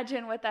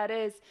imagine what that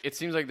is. It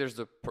seems like there's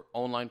the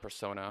online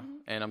persona,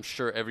 and I'm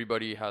sure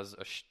everybody has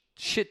a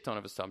shit ton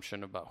of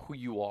assumption about who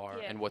you are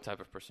and what type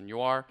of person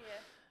you are. Yeah.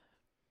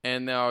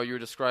 And now you're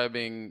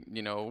describing,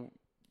 your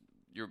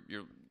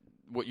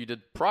what you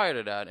did prior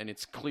to that, and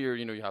it's clear,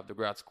 you have the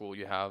grad school,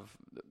 you have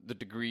the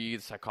degree,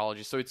 the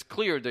psychology, so it's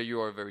clear that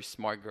you are a very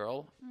smart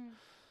girl.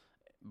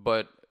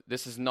 But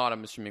this is not,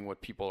 I'm assuming,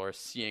 what people are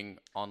seeing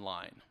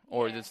online,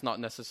 or it's not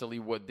necessarily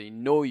what they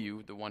know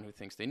you, the one who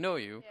thinks they know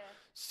you.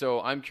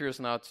 So I'm curious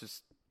now to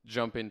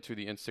jump into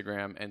the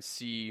Instagram and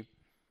see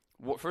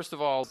what, first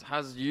of all,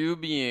 has you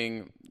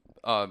being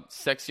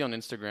sexy on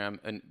Instagram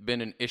and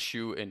been an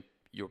issue in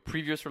your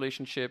previous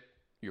relationship,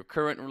 your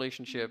current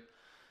relationship?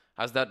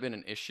 Has that been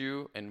an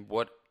issue, and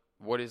what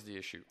is the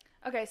issue?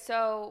 Okay,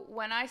 so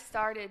when I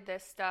started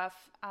this stuff,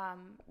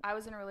 I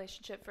was in a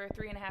relationship for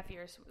 3.5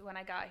 years when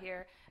I got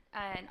here,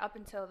 and up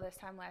until this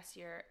time last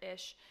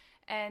year-ish.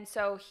 And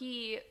so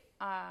he's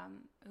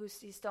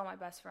still my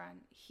best friend,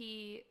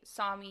 he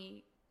saw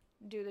me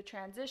do the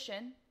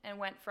transition and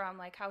went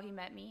from how he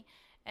met me,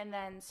 and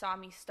then saw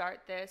me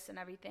start this and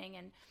everything.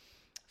 And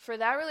for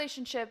that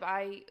relationship,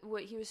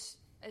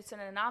 it's an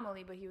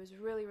anomaly, but he was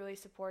really, really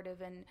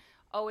supportive, and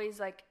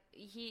always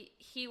he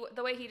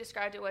the way he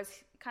described it was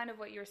kind of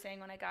what you were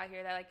saying when I got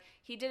here, that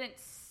he didn't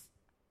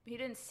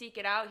seek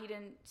it out. He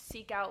didn't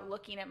seek out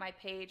looking at my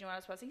page and what I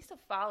was posting. He still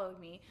followed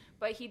me,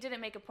 but he didn't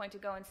make a point to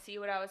go and see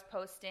what I was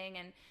posting.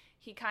 And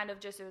he kind of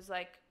just,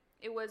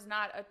 it was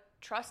not a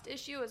trust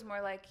issue. It was more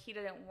he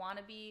didn't want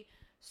to be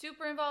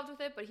super involved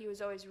with it, but he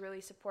was always really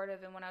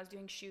supportive. And when I was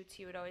doing shoots,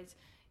 he would always,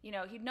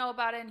 he'd know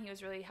about it, and he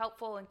was really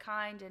helpful and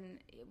kind and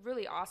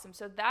really awesome.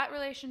 So that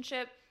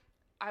relationship,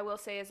 I will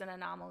say, is an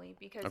anomaly,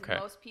 because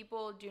most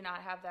people do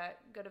not have that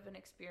good of an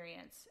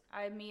experience.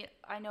 I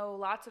know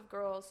lots of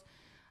girls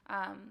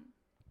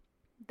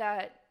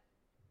that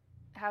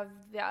have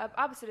the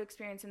opposite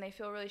experience, and they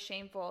feel really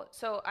shameful.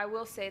 So I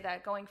will say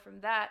that going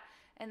from that,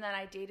 and then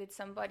I dated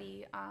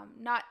somebody,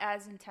 not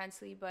as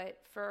intensely, but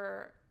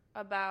for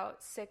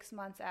about 6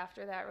 months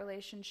after that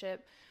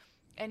relationship,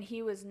 and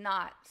he was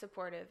not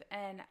supportive.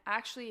 And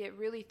actually it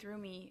really threw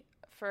me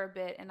for a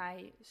bit, and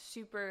I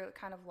super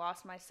kind of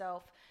lost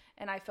myself,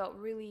 and I felt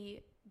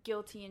really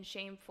guilty and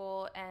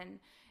shameful. And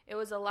it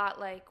was a lot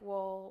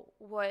well,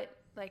 what,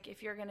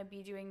 if you're going to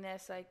be doing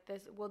this,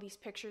 will these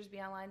pictures be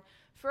online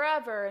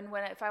forever? And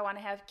if I want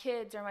to have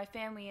kids or my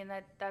family, and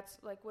that's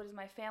what is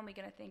my family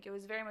going to think? It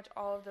was very much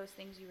all of those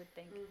things you would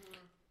think.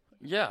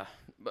 Yeah.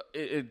 But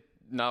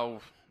now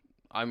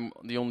I'm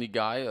the only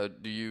guy.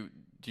 Do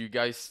you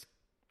guys,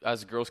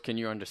 as girls, can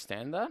you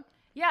understand that?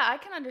 Yeah, I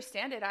can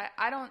understand it.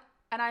 I don't,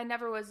 and I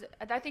never was.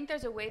 I think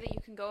there's a way that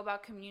you can go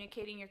about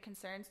communicating your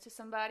concerns to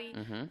somebody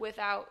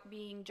without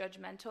being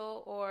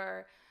judgmental,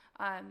 or,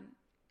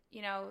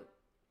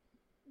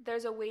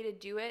 there's a way to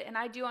do it. And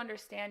I do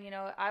understand,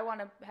 I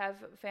want to have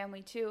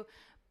family too,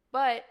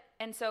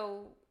 and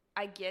so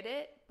I get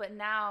it. But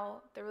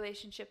now the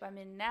relationship I'm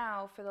in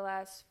now for the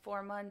last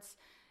 4 months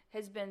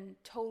has been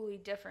totally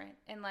different.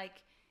 And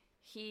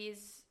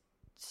he's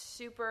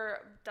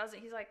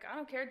he's like, I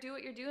don't care, do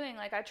what you're doing.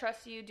 Like, I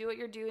trust you, do what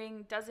you're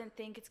doing. Doesn't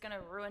think it's going to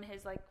ruin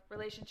his like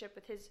relationship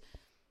with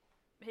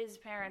his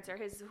parents or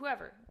his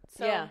whoever.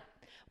 So, yeah.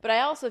 But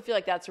I also feel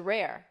like that's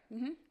rare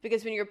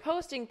because when you're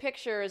posting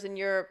pictures and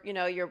you're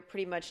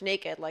pretty much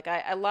naked, like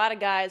a lot of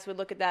guys would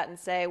look at that and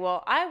say,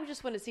 well, I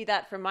just want to see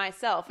that for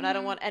myself and I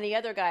don't want any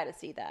other guy to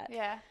see that.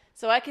 Yeah.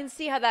 So I can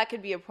see how that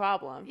could be a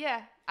problem.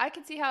 Yeah, I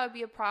can see how it'd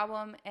be a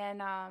problem.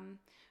 And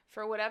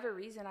for whatever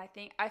reason, I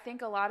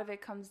think a lot of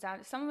it comes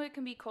down, some of it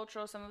can be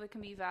cultural, some of it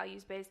can be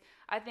values based.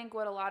 I think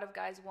what a lot of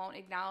guys won't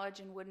acknowledge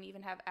and wouldn't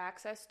even have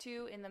access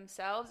to in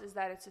themselves is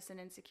that it's just an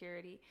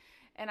insecurity.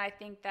 And I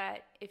think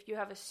that if you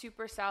have a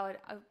super solid,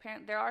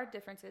 apparently there are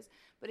differences,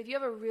 but if you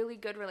have a really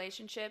good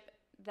relationship,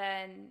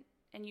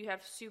 and you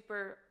have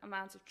super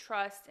amounts of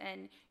trust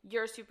and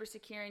you're super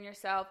secure in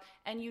yourself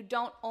and you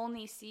don't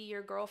only see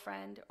your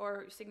girlfriend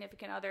or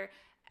significant other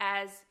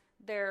as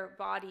their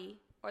body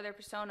or their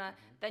persona,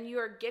 then you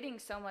are getting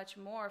so much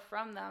more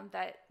from them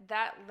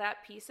that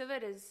piece of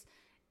it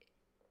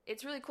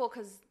it's really cool,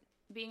 because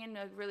being in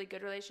a really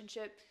good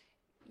relationship,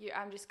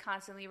 I'm just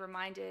constantly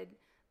reminded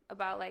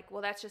about like,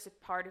 well, that's just a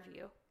part of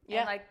you. Yeah.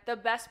 And like the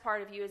best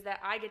part of you is that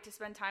I get to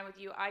spend time with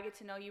you. I get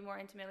to know you more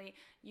intimately.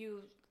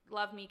 You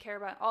love me, care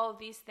about all of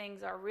these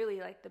things are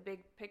really like the big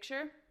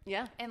picture.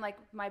 Yeah. And like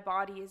my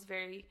body is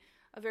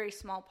a very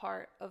small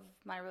part of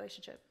my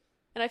relationship.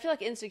 And I feel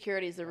like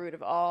insecurity is the root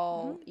of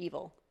all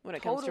evil when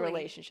it comes to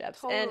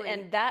relationships. Totally.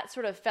 And that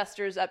sort of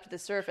festers up to the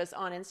surface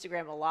on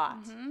Instagram a lot.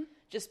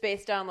 Just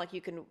based on like, you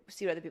can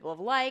see what other people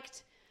have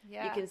liked.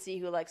 Yeah. You can see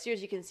who likes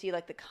yours. You can see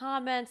like the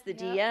comments, the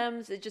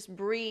DMs. It just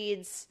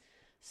breeds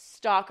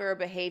stalker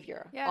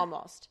behavior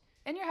almost.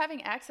 And you're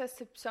having access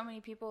to so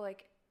many people,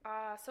 like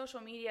social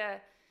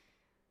media.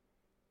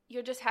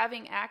 You're just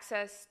having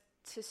access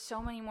to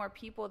so many more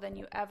people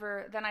than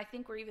I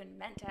think we're even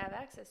meant to have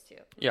access to.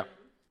 Yeah.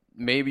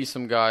 Maybe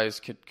some guys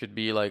could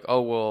be like,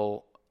 oh,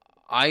 well,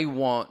 I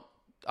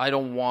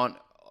don't want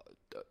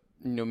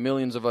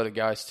millions of other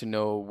guys to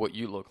know what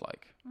you look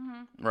like.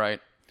 Right?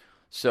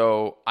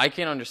 So I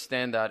can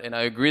understand that, and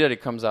I agree that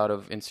it comes out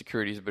of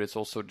insecurities, but it's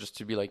also just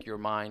to be like, you're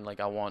mine, like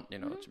I want,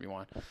 to be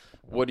mine.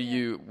 What do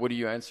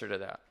you answer to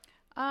that?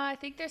 I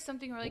think there's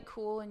something really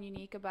cool and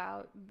unique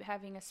about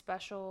having a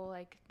special,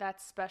 like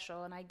that's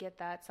special, and I get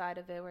that side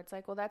of it where it's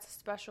like, well, that's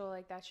special,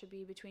 like that should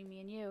be between me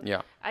and you.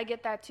 Yeah. I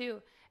get that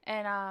too.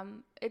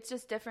 And it's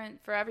just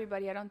different for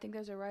everybody. I don't think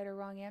there's a right or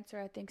wrong answer.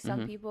 I think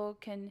some people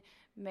can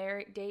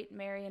date,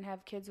 marry, and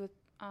have kids with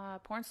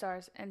porn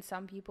stars, and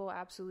some people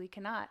absolutely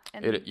cannot.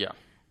 And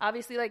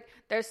obviously, like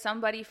there's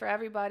somebody for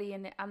everybody,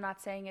 and I'm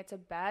not saying it's a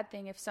bad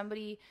thing.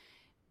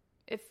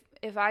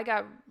 If I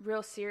got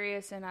real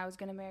serious and I was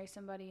gonna marry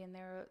somebody, and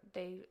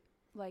they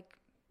like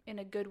in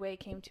a good way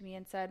came to me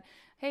and said,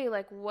 hey,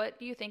 like what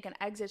do you think an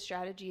exit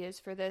strategy is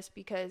for this,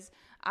 because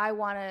I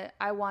wanna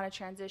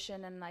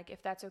transition, and like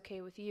if that's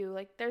okay with you,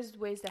 like there's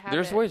ways to have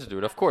there's ways to do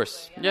it, of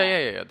course.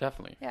 Yeah,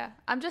 definitely. Yeah,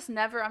 I'm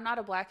not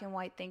a black and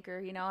white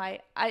thinker,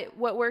 I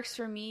what works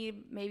for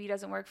me maybe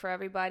doesn't work for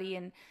everybody,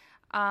 and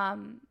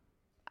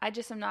I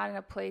just am not in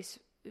a place.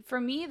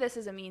 For me, this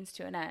is a means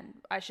to an end.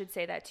 I should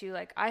say that too.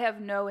 Like I have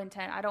no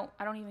intent. I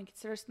don't even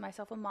consider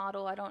myself a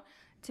model.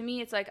 To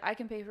me, it's like I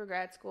can pay for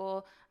grad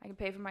school. I can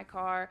pay for my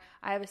car.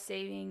 I have a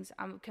savings.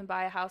 I can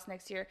buy a house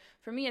next year.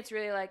 For me, it's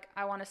really like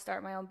I want to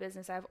start my own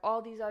business. I have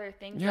all these other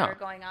things that are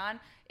going on.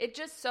 It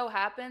just so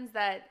happens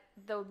that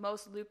the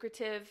most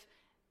lucrative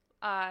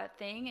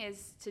thing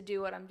is to do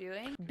what I'm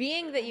doing.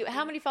 Being that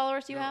how many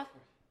followers do you have?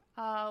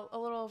 A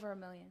little over 1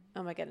 million.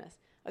 Oh my goodness.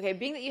 Okay,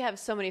 being that you have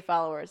so many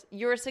followers,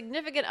 your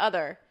significant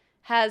other,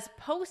 has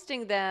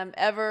posting them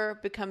ever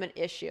become an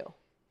issue?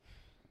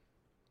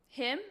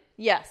 Him?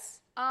 Yes.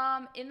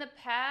 In the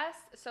past,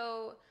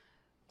 so...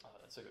 Oh,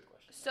 that's a good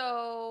question.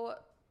 So,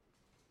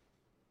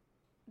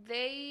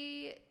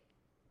 I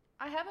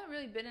haven't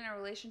really been in a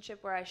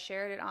relationship where I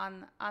shared it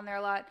on there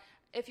a lot.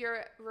 If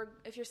you're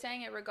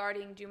saying it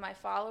regarding, do my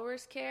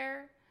followers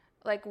care?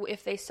 Like,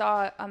 if they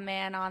saw a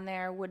man on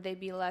there, would they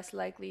be less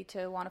likely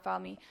to want to follow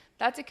me?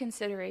 That's a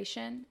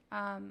consideration.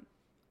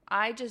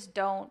 I just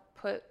don't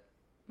put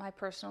my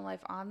personal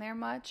life on there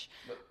much.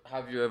 But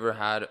have you ever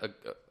had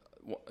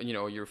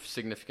your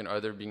significant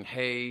other being,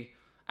 hey,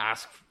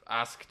 ask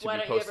to Why be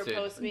don't posted? You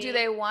ever post me? Do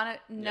they want it?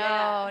 No.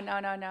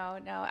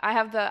 I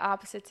have the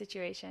opposite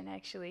situation,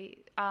 actually.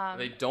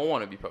 They don't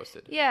want to be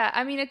posted. Yeah,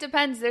 I mean, it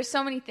depends. There's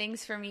so many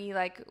things for me,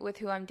 like with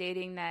who I'm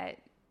dating, that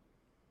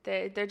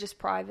they're just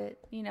private,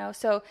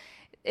 so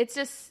it's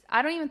just,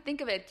 I don't even think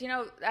of it.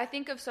 I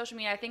think of social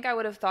media. I think I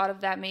would have thought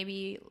of that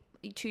maybe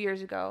 2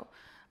 years ago.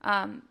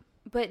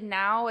 But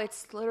now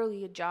it's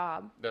literally a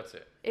job. That's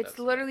it. It's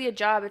literally a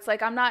job. It's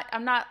like, I'm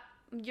not,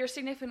 your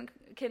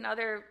significant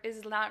other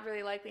is not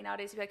really likely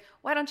nowadays to be like,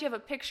 why don't you have a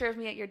picture of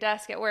me at your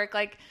desk at work?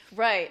 Like,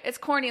 right. It's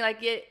corny. Like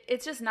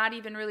it's just not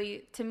even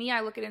really, to me,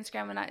 I look at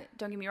Instagram and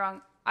don't get me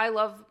wrong, I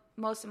love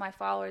most of my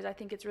followers. I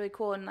think it's really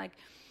cool. And like,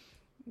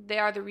 they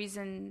are the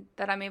reason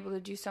that I'm able to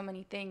do so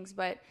many things,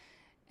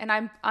 and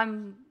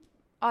I'm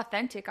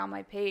authentic on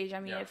my page. I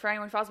mean, for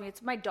anyone who follows me,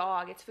 it's my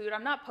dog, it's food.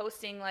 I'm not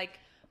posting like.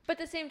 But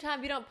at the same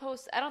time, you don't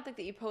post. I don't think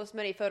that you post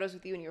many photos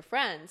with you and your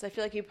friends. I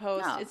feel like you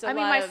post. No. It's a I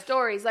mean, lot my of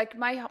stories, like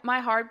my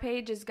hard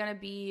page is gonna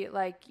be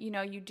like, you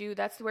know,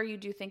 that's where you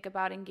do think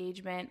about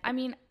engagement. I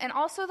mean, and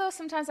also though,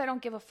 sometimes I don't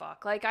give a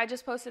fuck. Like I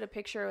just posted a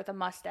picture with a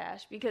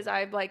mustache because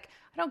I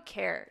don't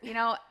care, you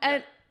know,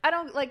 and I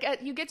don't like.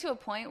 You get to a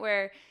point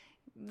where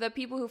the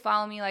people who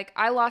follow me, like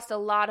I lost a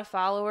lot of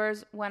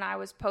followers when I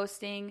was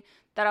posting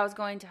that I was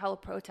going to hella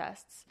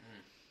protests.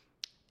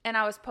 And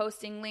I was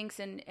posting links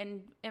and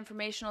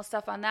informational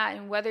stuff on that.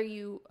 And whether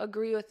you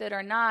agree with it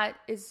or not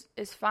is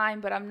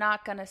fine. But I'm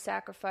not going to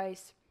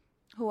sacrifice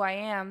who I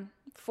am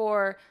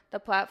for the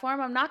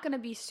platform. I'm not going to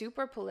be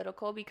super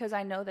political because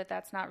I know that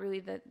that's not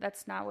really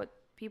that's not what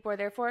people are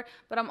there for.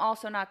 But I'm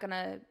also not going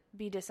to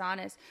be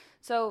dishonest.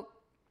 So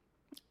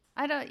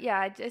I don't,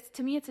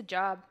 to me, it's a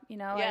job, you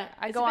know. Yeah,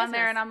 I go on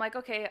there and I'm like,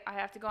 okay, I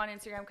have to go on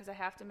Instagram because I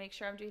have to make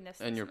sure I'm doing this.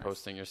 And you're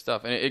posting your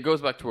stuff. And it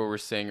goes back to what we were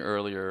saying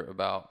earlier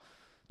about,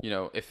 you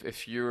know, if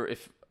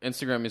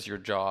Instagram is your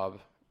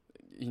job,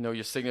 you know,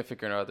 your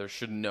significant other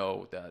should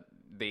know that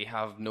they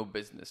have no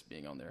business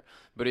being on there.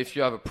 But if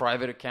you have a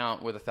private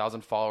account with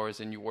 1,000 followers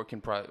and you work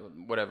in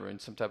in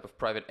some type of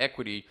private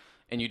equity,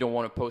 and you don't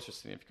want to post your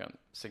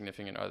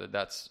significant other,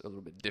 that's a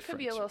little bit different.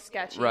 Could be a little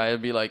sketchy, right?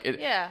 It'd be like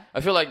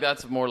I feel like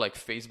that's more like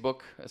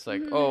Facebook. It's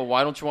like, oh,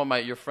 why don't you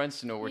want your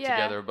friends to know we're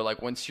together? But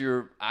like once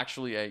you're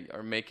actually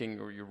are making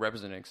or you're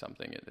representing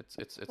something,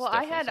 it's. Well,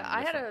 I had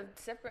a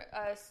separate.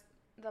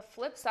 The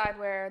flip side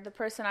where the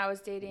person I was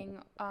dating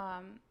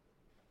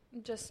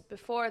just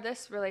before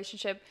this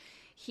relationship,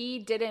 he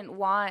didn't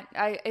want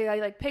I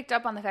like picked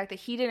up on the fact that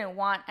he didn't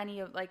want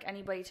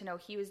anybody to know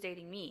he was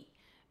dating me.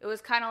 It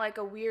was kind of like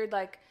a weird,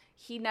 like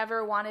he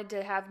never wanted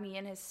to have me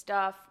in his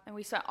stuff, and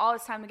we spent all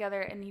this time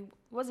together, and he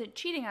wasn't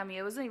cheating on me.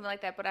 It wasn't even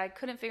like that, but I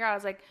couldn't figure out. I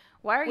was like,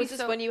 why are you so... Was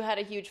this when you had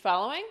a huge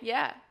following?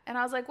 Yeah. And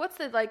I was like, what's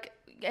the, like,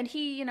 and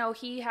he, you know,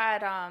 he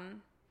had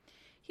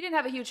he didn't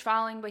have a huge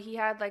following, but he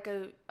had like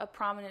a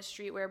prominent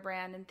streetwear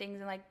brand and things.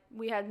 And like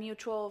we had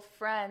mutual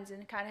friends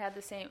and kind of had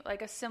the same,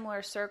 like a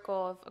similar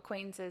circle of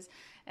acquaintances.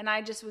 And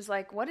I just was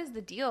like, what is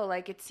the deal?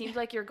 Like, it seems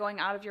like you're going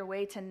out of your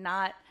way to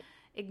not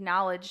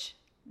acknowledge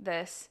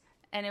this.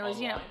 And it was,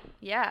 online?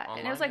 Online,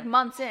 and it was like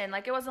months in.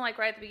 Like, it wasn't like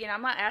right at the beginning.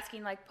 I'm not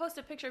asking like, post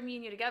a picture of me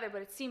and you together,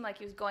 but it seemed like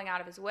he was going out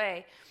of his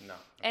way. No.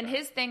 Okay. And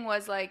his thing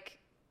was like,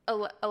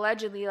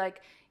 allegedly,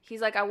 like,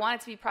 he's like, I want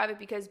it to be private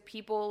because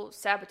people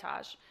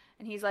sabotage.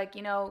 And he's like,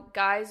 you know,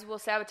 guys will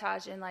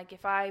sabotage. And, like,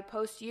 if I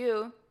post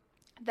you,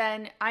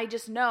 then I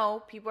just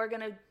know people are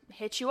going to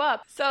hit you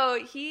up.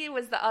 So he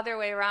was the other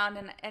way around,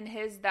 and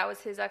that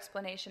was his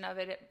explanation of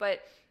it.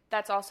 But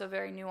that's also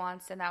very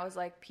nuanced, and that was,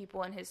 like,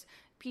 people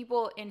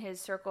in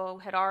his circle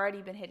had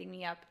already been hitting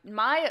me up.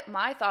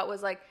 My thought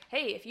was, like,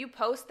 hey, if you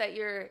post that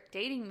you're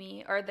dating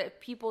me or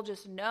that people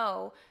just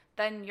know,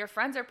 then your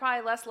friends are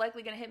probably less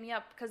likely going to hit me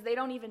up because they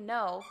don't even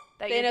know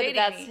that you're dating me. They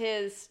know that's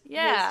his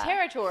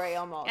territory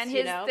almost. And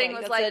his thing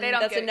was like,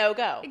 that's a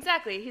no-go.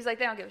 Exactly. He's like,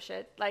 they don't give a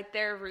shit. Like,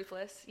 they're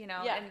ruthless, you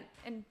know. Yeah.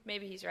 And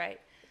maybe he's right.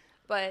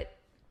 But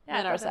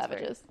men are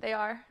savages. They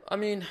are. I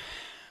mean,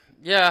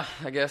 yeah,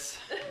 I guess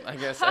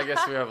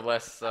we have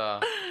less,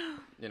 less.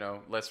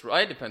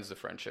 It depends the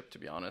friendship, to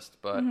be honest.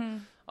 But,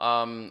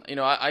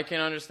 I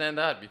can understand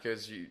that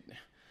because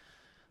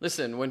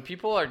listen, when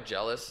people are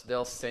jealous,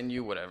 they'll send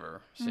you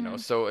whatever, you know.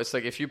 So it's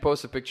like if you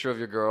post a picture of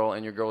your girl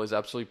and your girl is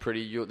absolutely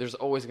pretty, there's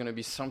always going to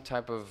be some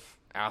type of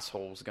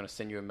asshole who's going to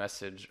send you a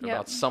message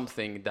about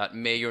something that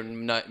may or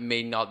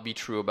may not be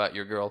true about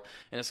your girl,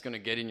 and it's going to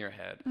get in your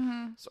head.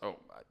 So,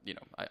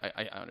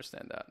 I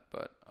understand that.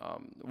 But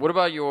what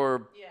about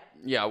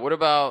what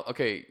about,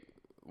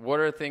 what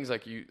are things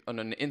like you on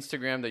an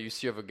Instagram that you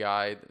see of a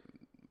guy,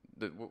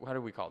 how do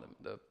we call them?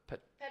 The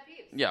pet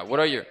peeves. Yeah, what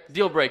are your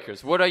deal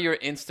breakers? What are your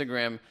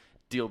Instagram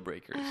deal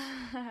breakers,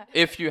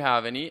 if you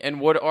have any, and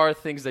what are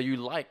things that you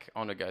like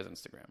on a guy's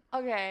Instagram?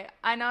 Okay,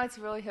 I know it's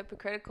really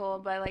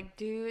hypocritical, but like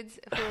dudes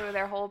who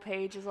their whole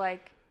page is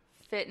like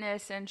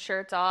fitness and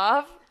shirts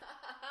off.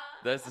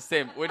 That's the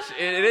same, which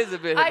it is a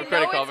bit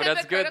hypocritical, but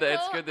that's good.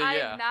 It's good that I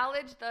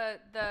acknowledge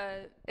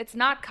the it's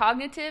not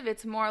cognitive.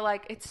 It's more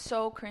like it's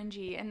so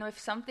cringy, and if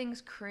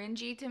something's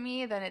cringy to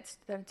me, then it's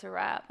a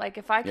wrap. Like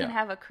if I can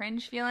have a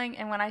cringe feeling,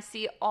 and when I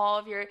see all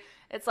of your,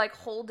 it's like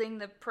holding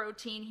the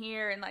protein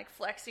here and like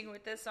flexing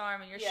with this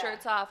arm, and your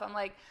shirt's off. I'm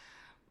like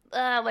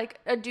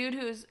a dude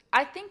who's.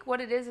 I think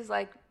what it is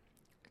like,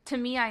 to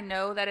me, I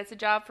know that it's a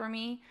job for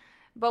me.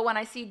 But when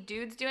I see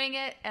dudes doing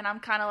it, and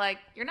I'm kind of like,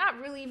 you're not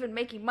really even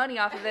making money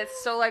off of this.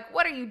 So, like,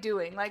 what are you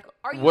doing? Like,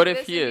 are you? What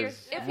if he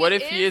is? What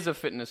if he is a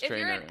fitness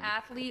trainer? If you're an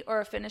athlete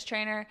or a fitness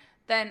trainer,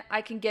 then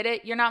I can get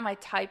it. You're not my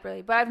type,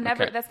 really. But I've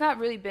never. That's not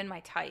really been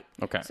my type.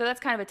 Okay. So that's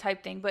kind of a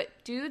type thing. But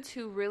dudes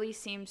who really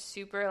seem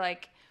super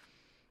like,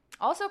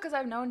 also because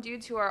I've known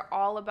dudes who are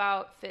all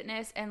about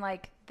fitness, and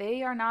like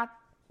they are not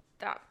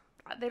that.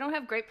 They don't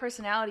have great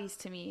personalities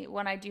to me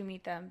when I do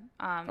meet them,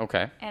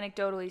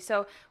 anecdotally.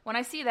 So when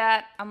I see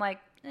that, I'm like,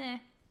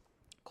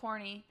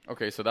 corny.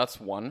 Okay, so that's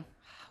one.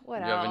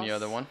 What else? Do you have any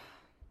other one?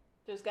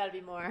 There's got to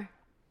be more.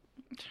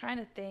 I'm trying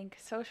to think.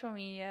 Social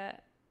media.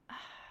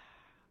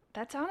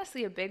 That's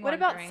honestly a big one. What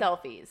about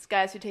selfies?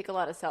 Guys who take a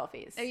lot of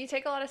selfies. If you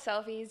take a lot of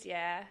selfies,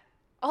 yeah.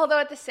 Although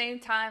at the same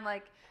time,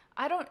 like,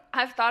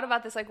 I've thought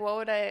about this, like,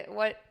 I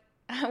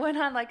went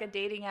on, like, a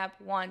dating app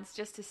once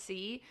just to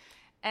see,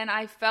 and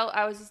I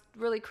was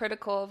really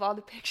critical of all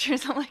the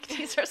pictures. I'm like,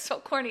 these are so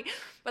corny.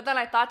 But then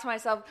I thought to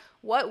myself,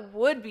 what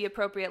would be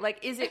appropriate? Like,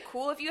 is it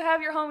cool if you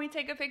have your homie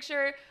take a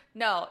picture?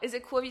 No. Is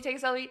it cool if you take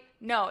a selfie?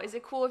 No. Is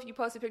it cool if you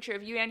post a picture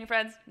of you and your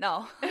friends?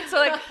 No. So,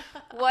 like,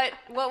 what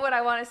would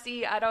I want to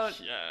see? I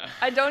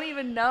don't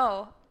even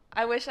know.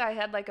 I wish I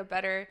had, like, a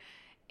better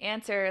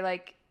answer.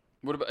 Like,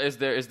 what about, is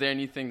there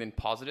anything then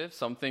positive?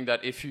 Something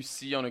that if you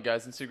see on a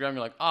guy's Instagram, you're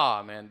like,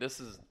 man, this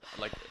is,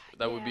 like,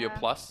 that would be a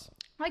plus?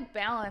 Like,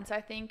 balance.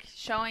 I think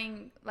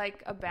showing,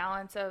 like, a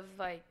balance of,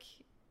 like,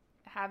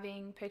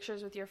 having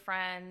pictures with your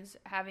friends,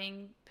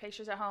 having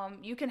pictures at home.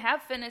 You can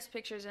have fitness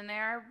pictures in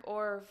there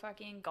or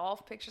fucking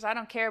golf pictures. I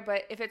don't care.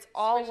 But if it's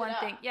all Switch one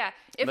thing, yeah.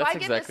 If that's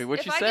exactly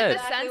what you said. If I get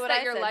the sense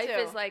that your life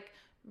is, like,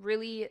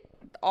 really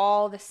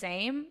all the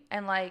same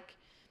and, like,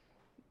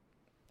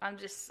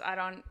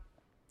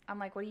 I'm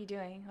like, what are you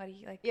doing? What do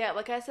you like? Yeah,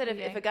 like I said,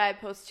 if a guy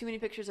posts too many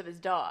pictures of his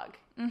dog,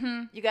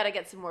 you got to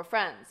get some more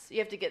friends. You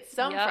have to get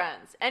some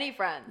friends, any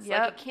friends.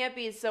 Like, it can't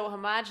be so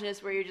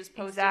homogenous where you're just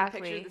posting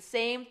pictures of the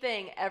same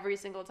thing every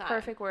single time.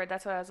 Perfect word.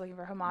 That's what I was looking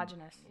for.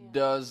 Homogenous. Yeah.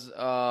 Does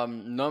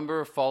number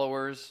of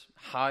followers,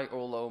 high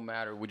or low,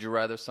 matter? Would you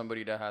rather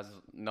somebody that has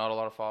not a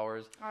lot of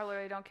followers? I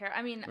literally don't care.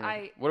 I mean,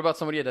 What about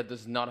somebody that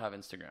does not have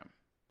Instagram?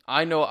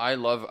 I know I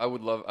love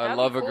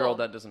a girl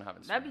that doesn't have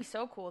Instagram. That'd be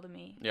so cool to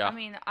me. Yeah. I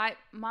mean,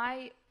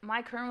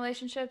 my current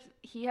relationship,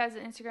 he has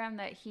an Instagram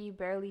that he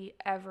barely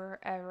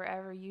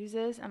ever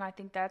uses, and I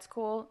think that's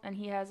cool. And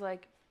he has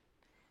like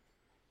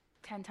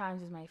 10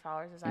 times as many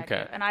followers as I do.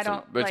 And I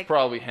don't. But it's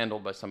probably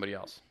handled by somebody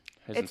else.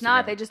 It's Instagram.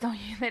 Not. They just don't.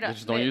 They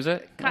just don't use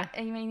it. No?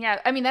 I mean,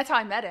 yeah. I mean, that's how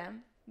I met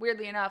him.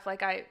 Weirdly enough,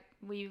 like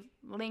we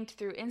linked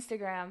through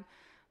Instagram,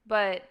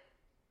 but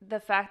the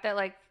fact that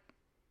like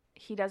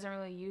he doesn't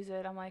really use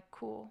it, I'm like,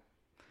 cool.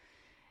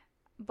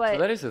 But so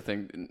that is the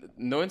thing.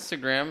 No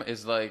Instagram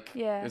is like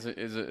is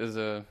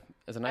a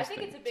nice thing.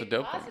 It's a big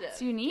positive.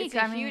 It's unique. It's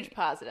a huge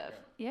positive.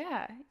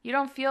 Yeah, you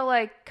don't feel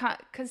like,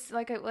 because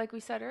like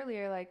we said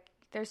earlier, like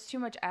there's too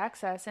much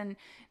access, and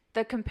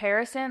the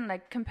comparison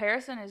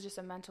is just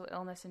a mental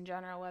illness in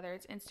general, whether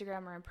it's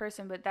Instagram or in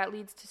person. But that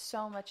leads to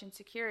so much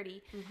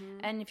insecurity,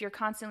 and if you're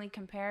constantly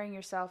comparing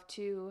yourself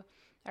to,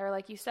 or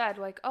like you said,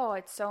 like, oh,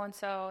 it's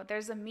so-and-so.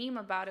 There's a meme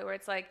about it where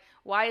it's like,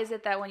 why is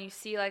it that when you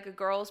see like a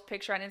girl's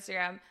picture on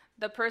Instagram,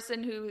 the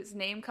person whose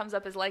name comes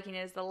up as liking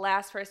it is the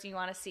last person you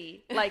want to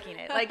see liking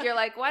it? Like, you're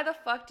like, why the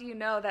fuck do you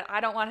know that I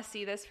don't want to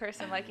see this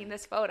person liking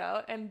this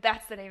photo? And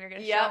that's the name you're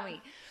going to show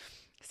me.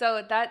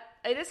 So that,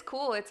 it is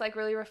cool. It's like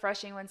really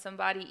refreshing when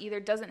somebody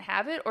either doesn't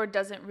have it or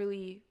doesn't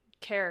really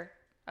care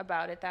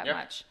about it that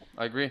much.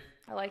 I agree.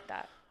 I like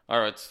that. All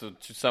right, so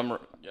to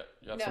summarize,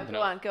 go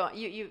on.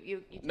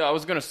 You. No, I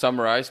was gonna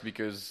summarize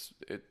because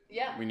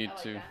we need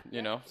to, so.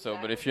 Exactly.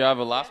 But if you have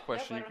a last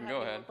question, you can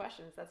go ahead.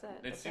 Questions. That's it.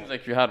 It seems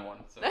like you had one,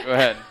 so go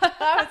ahead.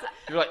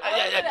 You're like,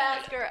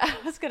 I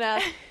was gonna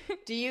ask.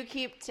 Do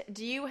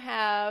you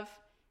have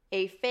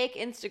a fake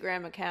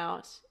Instagram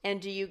account,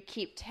 and do you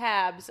keep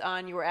tabs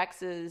on your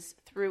exes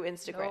through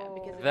Instagram?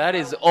 No. Because that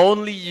is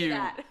only you.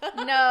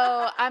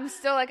 No, I'm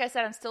still, like I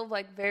said, I'm still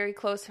like very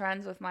close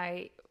friends with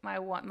my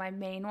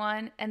main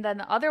one, and then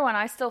the other one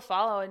I still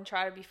follow and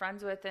try to be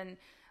friends with, and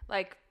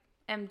like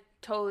am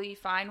totally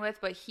fine with,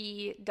 but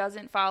he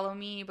doesn't follow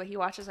me, but he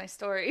watches my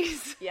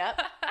stories.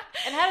 Yep.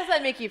 And how does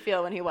that make you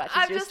feel when he watches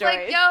your stories?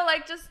 I'm just like, yo,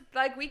 just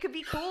like we could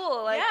be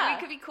cool. Like we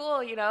could be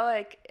cool,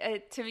 like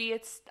to me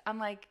I'm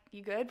like,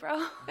 you good,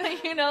 bro?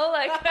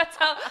 Like that's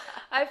how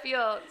I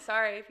feel.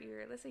 Sorry if you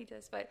were listening to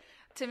this, but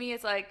to me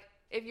it's like,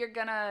 if you're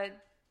gonna,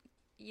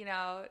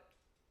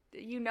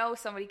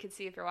 somebody could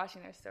see if you're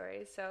watching their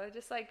stories. So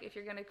just like, if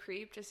you're gonna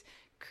creep, just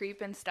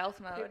creep in stealth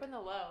mode. Creep in the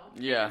low.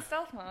 Yeah. In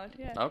stealth mode.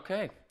 Yeah.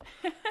 Okay.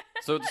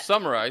 So to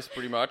summarize,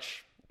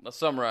 let's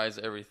summarize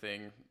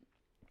everything.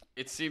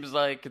 It seems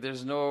like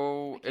there's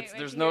no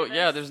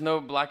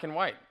black and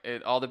white.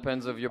 It all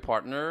depends of your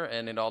partner,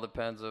 and it all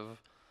depends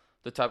of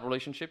the type of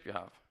relationship you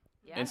have.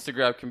 Yeah.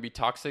 Instagram can be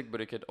toxic,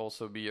 but it could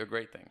also be a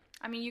great thing.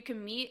 I mean, you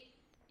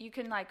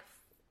can like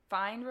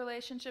find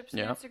relationships on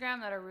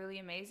Instagram that are really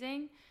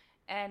amazing.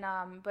 And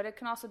but it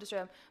can also destroy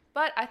them.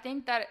 But I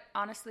think that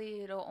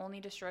honestly, it'll only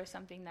destroy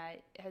something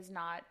that has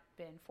not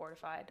been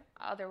fortified.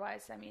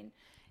 Otherwise, I mean,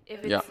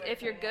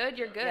 if you're good,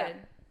 you're good. Yeah.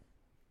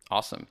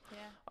 Awesome.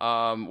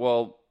 Yeah.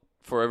 Well,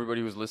 for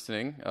everybody who's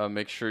listening,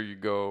 make sure you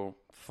go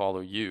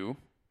follow you.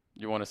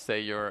 You want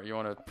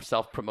to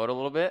self promote a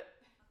little bit?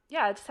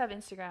 Yeah, I just have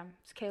Instagram.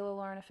 It's Kayla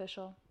Lauren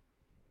Official.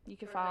 You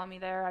can follow me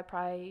there. I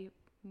probably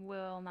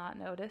will not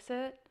notice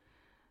it,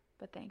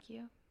 but thank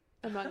you.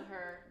 Among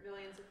her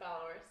millions of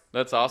followers.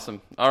 That's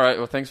awesome. All right.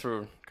 Well, thanks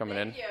for coming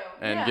Thank you.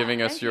 And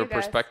giving us your you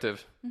guys.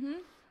 perspective. Mm-hmm.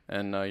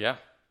 And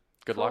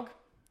good luck.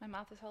 My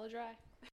mouth is hella dry.